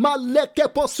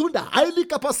 Maleke posunda,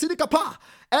 ailika pasidikapa.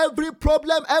 Every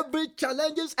problem, every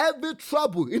challenges, every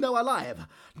trouble in our life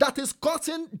that is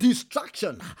causing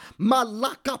distraction,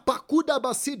 malaka pakuda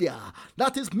basidia,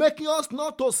 that is making us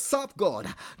not to serve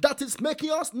God, that is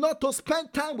making us not to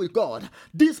spend time with God.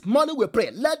 This morning we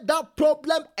pray, let that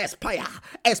problem expire.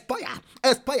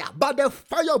 By the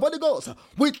fire of Holy Ghost,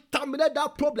 we terminate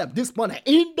that problem this morning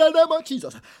in the name of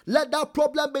Jesus. Let that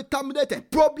problem be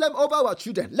terminated. Problem over our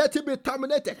children, let it be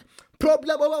terminated.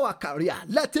 Problem over our career,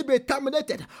 let it be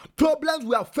terminated. Problems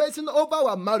we are facing over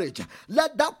our marriage,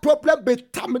 let that problem be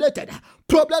terminated.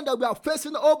 Problem that we are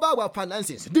facing over our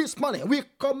finances, this morning we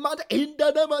command in the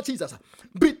name of Jesus,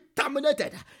 be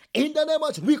terminated. In the name of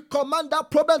Jesus, we command that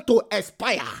problem to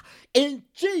expire. In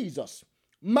Jesus'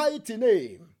 mighty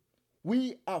name,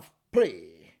 we have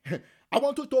prayed. I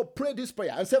want you to pray this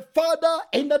prayer and say, Father,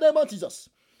 in the name of Jesus,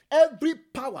 every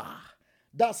power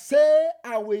that say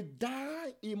I will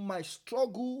die in my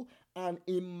struggle and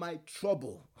in my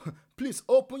trouble, please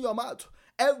open your mouth.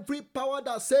 Every power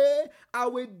that say I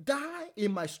will die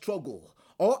in my struggle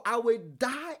or I will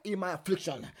die in my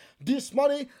affliction, this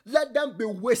morning let them be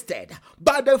wasted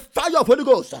by the fire of Holy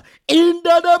Ghost. In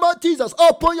the name of Jesus,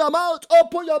 open your mouth,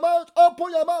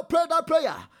 pray that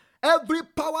prayer. Every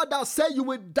power that say you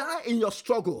will die in your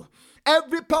struggle,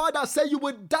 every power that say you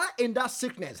will die in that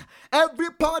sickness, every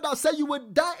power that say you will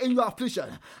die in your affliction,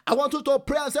 I want you to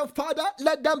pray and say, Father,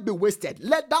 let them be wasted.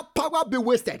 Let that power be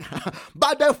wasted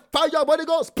by the fire of Holy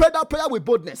Ghost. Pray that prayer with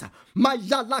boldness.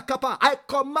 I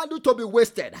command you to be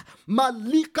wasted.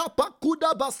 Malika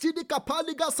pakuda basidika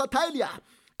paliga satailia.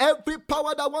 Every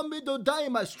power that want me to die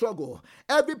in my struggle,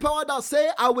 every power that say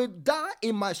I will die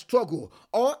in my struggle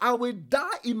or I will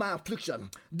die in my affliction,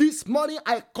 this morning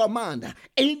I command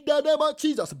in the name of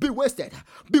Jesus, be wasted,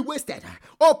 be wasted.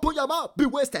 Open your mouth, be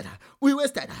wasted, be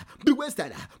wasted, be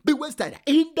wasted, be wasted.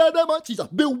 In the name of Jesus,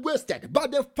 be wasted by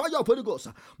the fire of Holy Ghost.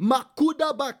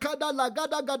 Makuda bakada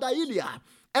lagada gadailia.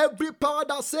 Every power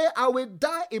that say I will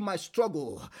die in my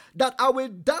struggle, that I will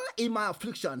die in my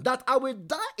affliction, that I will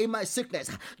die in my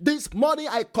sickness, this morning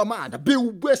I command, be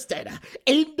wasted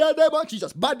in the name of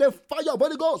Jesus by the fire of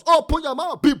Holy Ghost. Open your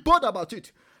mouth, be bold about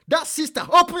it. That sister,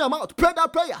 open your mouth, pray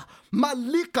that prayer.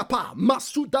 Malikapa,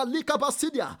 Masuda Likapa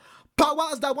Sidia.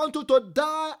 Powers that want you to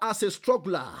die as a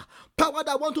struggler. Power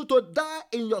that want you to die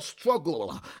in your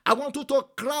struggle. I want you to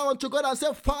cry unto God and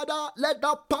say, Father, let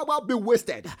that power be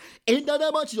wasted. In the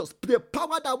name of Jesus, the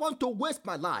power that want to waste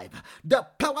my life, the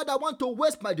power that want to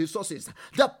waste my resources,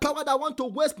 the power that want to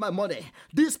waste my money,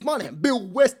 this morning be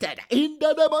wasted. In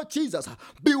the name of Jesus,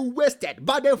 be wasted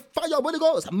by the fire of Holy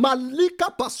Ghost.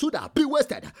 Malika Pasuda, be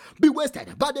wasted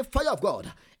by the fire of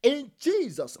God. In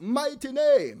Jesus' mighty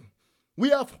name, we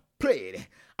have prayed.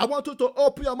 I want you to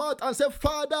open your mouth and say,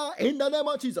 Father, in the name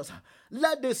of Jesus,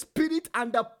 let the spirit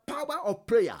and the power of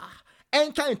prayer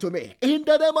enter into me. In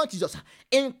the name of Jesus,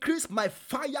 increase my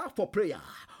fire for prayer.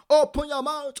 Open your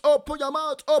mouth, open your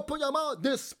mouth, open your mouth.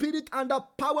 The spirit and the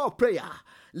power of prayer.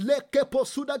 Let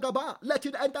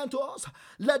it enter into us.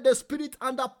 Let the spirit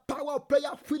and the power of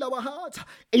prayer fill our hearts.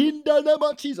 In the name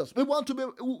of Jesus, we want to be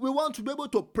able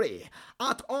to pray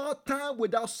at all time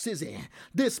without ceasing.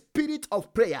 The spirit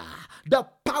of prayer, the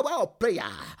power of prayer.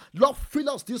 Lord,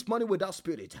 fill us this morning with that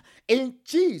spirit. In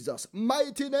Jesus'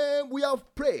 mighty name, we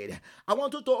have prayed. I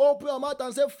want you to open your mouth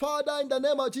and say, Father, in the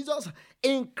name of Jesus,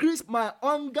 increase my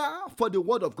hunger for the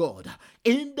word of God.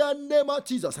 In the name of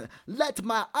Jesus, let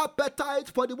my appetite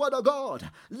for the word of God,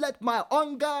 let my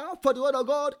hunger for the word of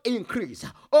God increase.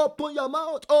 Open your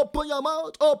mouth, open your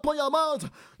mouth, open your mouth.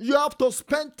 You have to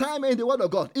spend time in the word of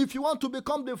God. If you want to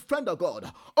become the friend of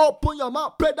God, open your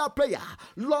mouth, pray that prayer.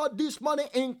 Lord, this morning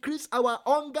increase our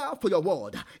hunger for your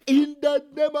word. In the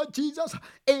name of Jesus,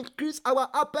 increase our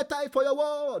appetite for your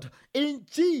word. In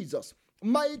Jesus'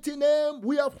 mighty name,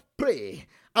 we have prayed.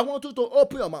 I want you to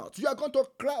open your mouth. You are going to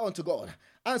cry unto God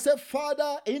and say,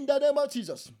 Father, in the name of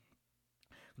Jesus,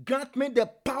 grant me the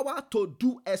power to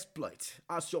do exploit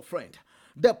as your friend.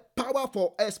 The power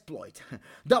for exploit.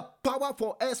 The power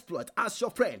for exploit as your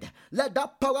friend. Let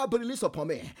that power be released upon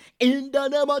me. In the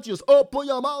name of Jesus, open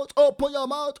your mouth, open your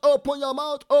mouth, open your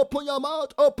mouth, open your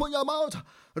mouth, open your mouth.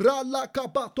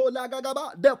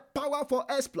 The power for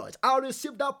exploit. I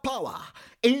receive that power.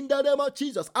 In the name of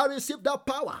Jesus, I receive that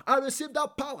power. I receive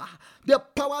that power. The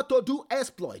power to do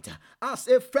exploit. As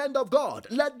a friend of God,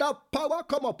 let that power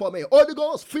come upon me. Holy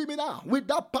Ghost, fill me now with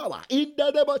that power. In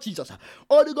the name of Jesus.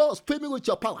 Holy Ghost, fill me with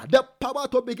your power. The power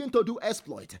to begin to do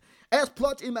exploit.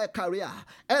 Exploit in my career.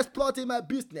 Exploit in my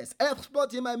business.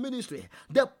 Exploit in my ministry.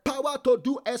 The power to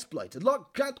do exploit. Lord,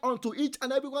 grant unto each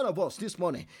and every one of us this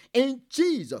morning. In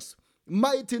Jesus'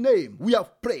 mighty name, we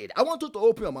have prayed. I want you to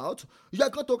open your mouth. You are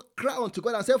going to cry unto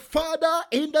God and say, Father,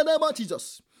 in the name of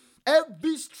Jesus,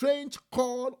 every strange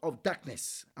call of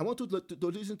darkness, I want you to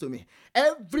listen to me.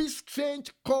 Every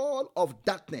strange call of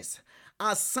darkness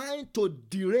assigned to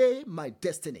derail my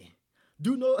destiny.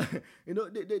 Do you know,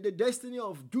 the destiny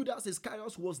of Judas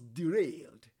Iscariot was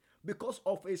derailed because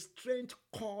of a strange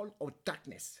call of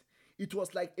darkness. It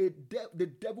was like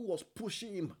the devil was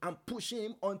pushing him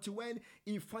until when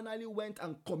he finally went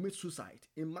and committed suicide.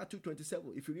 In Matthew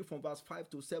 27, if you read from verse 5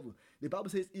 to 7, the Bible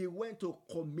says he went to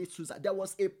commit suicide. There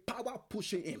was a power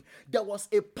pushing him. There was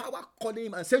a power calling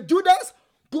him and said, Judas,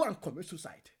 go and commit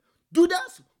suicide.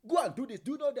 Judas, go and do this.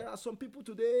 Do you know there are some people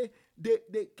today, they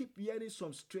keep hearing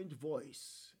some strange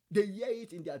voice. They hear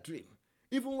it in their dream.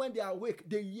 Even when they are awake,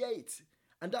 they hear it.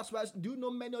 And that's why, do you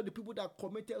know many of the people that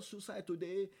committed suicide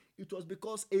today, it was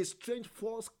because a strange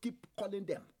force keep calling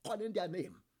them, calling their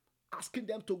name, asking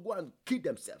them to go and kill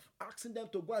themselves, asking them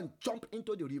to go and jump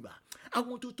into the river. I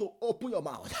want you to open your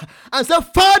mouth and say,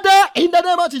 Father, in the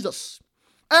name of Jesus,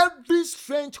 every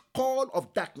strange call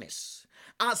of darkness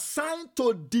assigned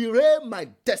to derail my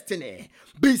destiny,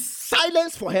 be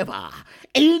silenced forever.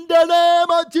 In the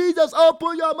name of Jesus,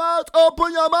 open your mouth,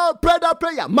 pray that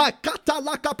prayer.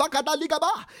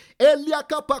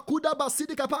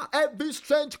 Every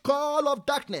strange call of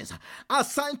darkness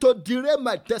assigned to derail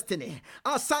my destiny,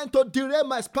 assigned to derail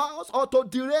my spouse or to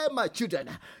derail my children,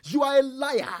 you are a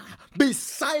liar. Be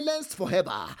silenced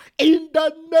forever. In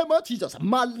the name of Jesus,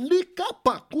 Malika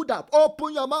Pakuda,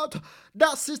 open your mouth.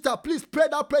 That sister, please pray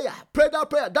that prayer. Pray that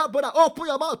prayer. That brother, open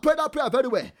your mouth. Pray that prayer very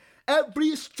well.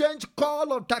 Every strange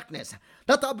call of darkness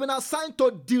that have been assigned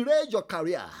to derail your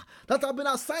career, that have been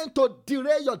assigned to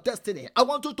derail your destiny, I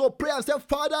want you to pray and say,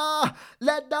 Father,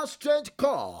 let that strange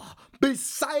call be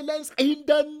silenced in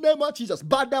the name of Jesus.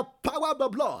 By the power of the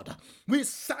blood, we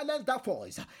silence that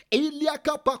voice.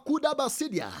 Let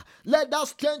that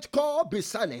strange call be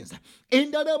silenced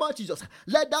in the name of Jesus.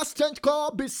 Let that strange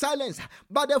call be silenced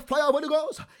by the fire of the Holy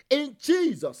Ghost. In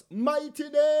Jesus' mighty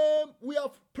name, we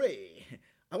have prayed.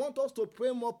 I want us to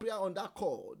pray more prayer on that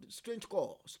call, strange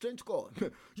call.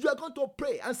 You are going to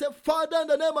pray and say, Father, in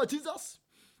the name of Jesus,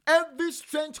 every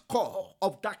strange call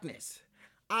of darkness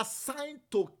assigned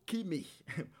to kill me,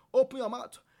 open your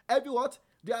mouth. every what?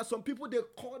 There are some people, they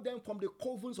call them from the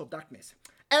covens of darkness.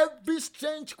 Every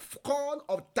strange call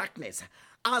of darkness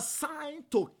assigned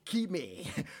to kill me,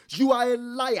 you are a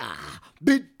liar.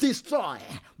 Be destroyed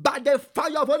by the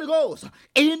fire of Holy Ghost.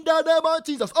 In the name of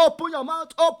Jesus, open your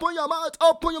mouth, open your mouth,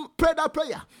 open your pray that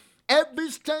prayer.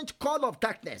 Every strange call of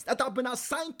darkness that have been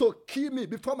assigned to kill me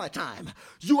before my time,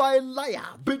 you are a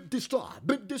liar. Be destroyed,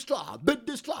 be destroyed, be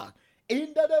destroyed.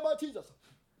 In the name of Jesus,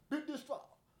 be destroyed,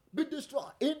 be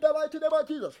destroyed. In the mighty name of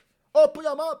Jesus, open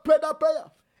your mouth, pray that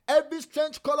prayer. Every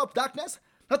strange call of darkness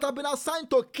that have been assigned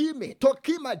to kill me, to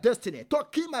kill my destiny, to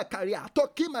kill my career, to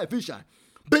kill my vision,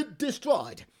 be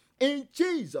destroyed. In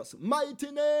Jesus'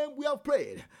 mighty name we have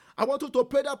prayed. I want you to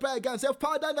pray that prayer again. Say,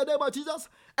 Father, in the name of Jesus,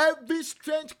 every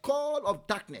strange call of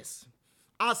darkness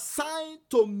assigned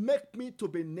to make me to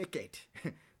be naked.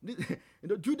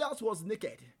 Judas was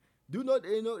naked. Do you know,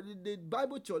 the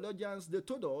Bible theologians, they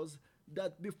told us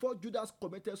that before Judas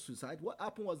committed suicide, what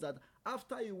happened was that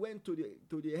after he went to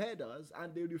the headers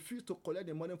and they refused to collect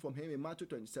the money from him in Matthew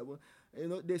 27,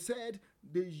 they said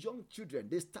the young children,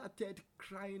 they started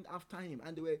crying after him,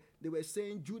 and they were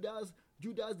saying, Judas,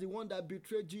 the one that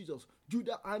betrayed Jesus,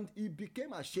 Judas, and he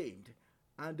became ashamed.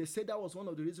 And they said that was one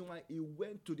of the reasons why he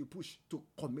went to the push to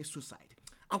commit suicide.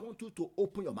 I want you to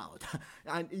open your mouth.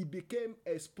 And he became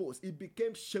exposed. He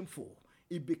became shameful.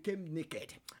 He became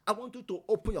naked. I want you to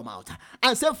open your mouth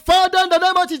and say, Father, in the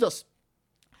name of Jesus,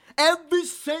 every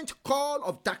strange call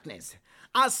of darkness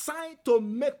assigned to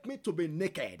make me to be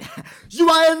naked, you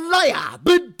are a liar.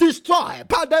 Be destroyed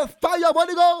by the fire of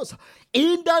Holy Ghost.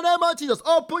 In the name of Jesus,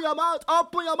 open your mouth,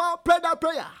 pray that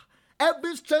prayer.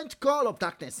 Every strange call of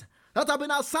darkness that have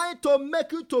been assigned to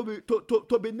make you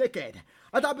to be naked,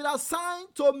 that have been assigned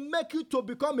to make you to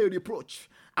become a reproach,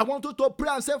 I want you to pray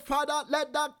and say, Father,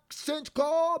 let that strange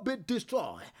call be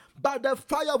destroyed by the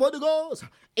fire of Holy Ghost.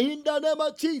 In the name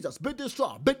of Jesus, be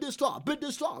destroyed, be destroyed, be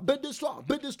destroyed, be destroyed,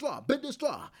 be destroyed, be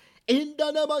destroyed. In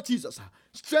the name of Jesus,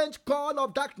 strange call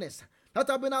of darkness that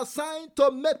have been assigned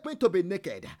to make me to be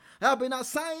naked, have been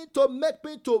assigned to make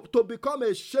me to become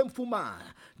a shameful man,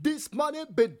 this morning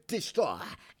be destroyed.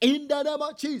 In the name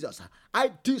of Jesus,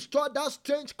 I destroy that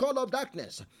strange call of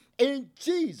darkness. In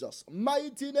Jesus'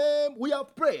 mighty name we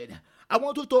have prayed. I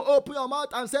want you to open your mouth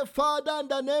and say, Father, in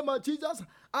the name of Jesus,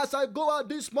 as I go out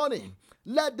this morning,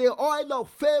 let the oil of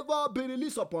favor be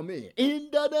released upon me. In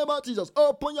the name of Jesus,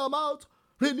 open your mouth,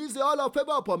 release the oil of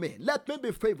favor upon me. Let me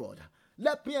be favored.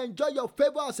 Let me enjoy your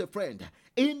favor as a friend.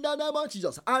 In the name of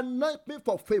Jesus, anoint me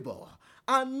for favor.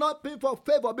 Anoint me for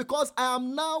favor, because I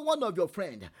am now one of your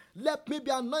friends. Let me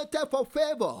be anointed for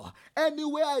favor.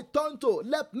 Anywhere I turn to,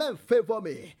 let men favor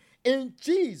me. In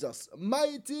Jesus'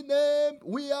 mighty name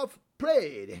we have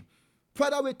prayed.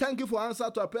 Father, we thank you for answer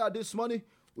to our prayer this morning.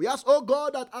 We ask, oh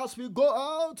God, that as we go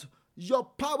out, your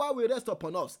power will rest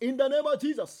upon us. In the name of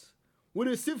Jesus, we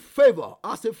receive favor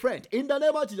as a friend. In the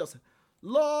name of Jesus,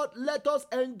 Lord, let us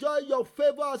enjoy your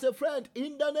favor as a friend.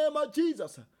 In the name of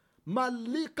Jesus.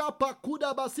 Malika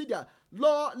Pakuda Basidia.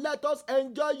 Lord, let us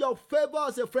enjoy your favor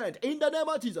as a friend. In the name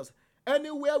of Jesus.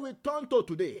 Anywhere we turn to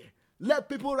today, let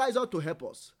people rise up to help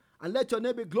us. And let your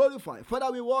name be glorified.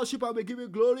 Father, we worship and we give you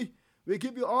glory. We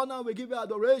give you honor. We give you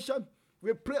adoration.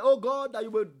 We pray, oh God, that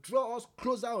you will draw us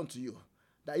closer unto you.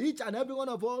 That each and every one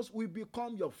of us will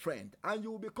become your friend. And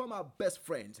you will become our best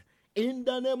friend. In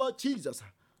the name of Jesus.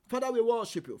 Father, we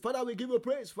worship you. Father, we give you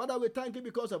praise. Father, we thank you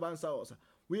because of answer us.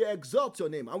 We exalt your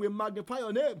name and we magnify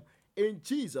your name. In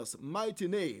Jesus' mighty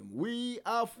name, we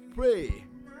have prayed.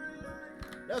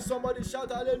 Let somebody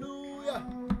shout hallelujah.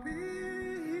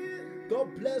 God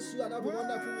bless you and have a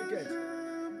wonderful weekend.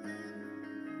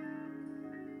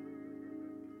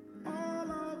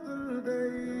 All of the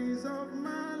days of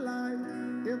my life,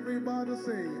 everybody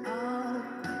say,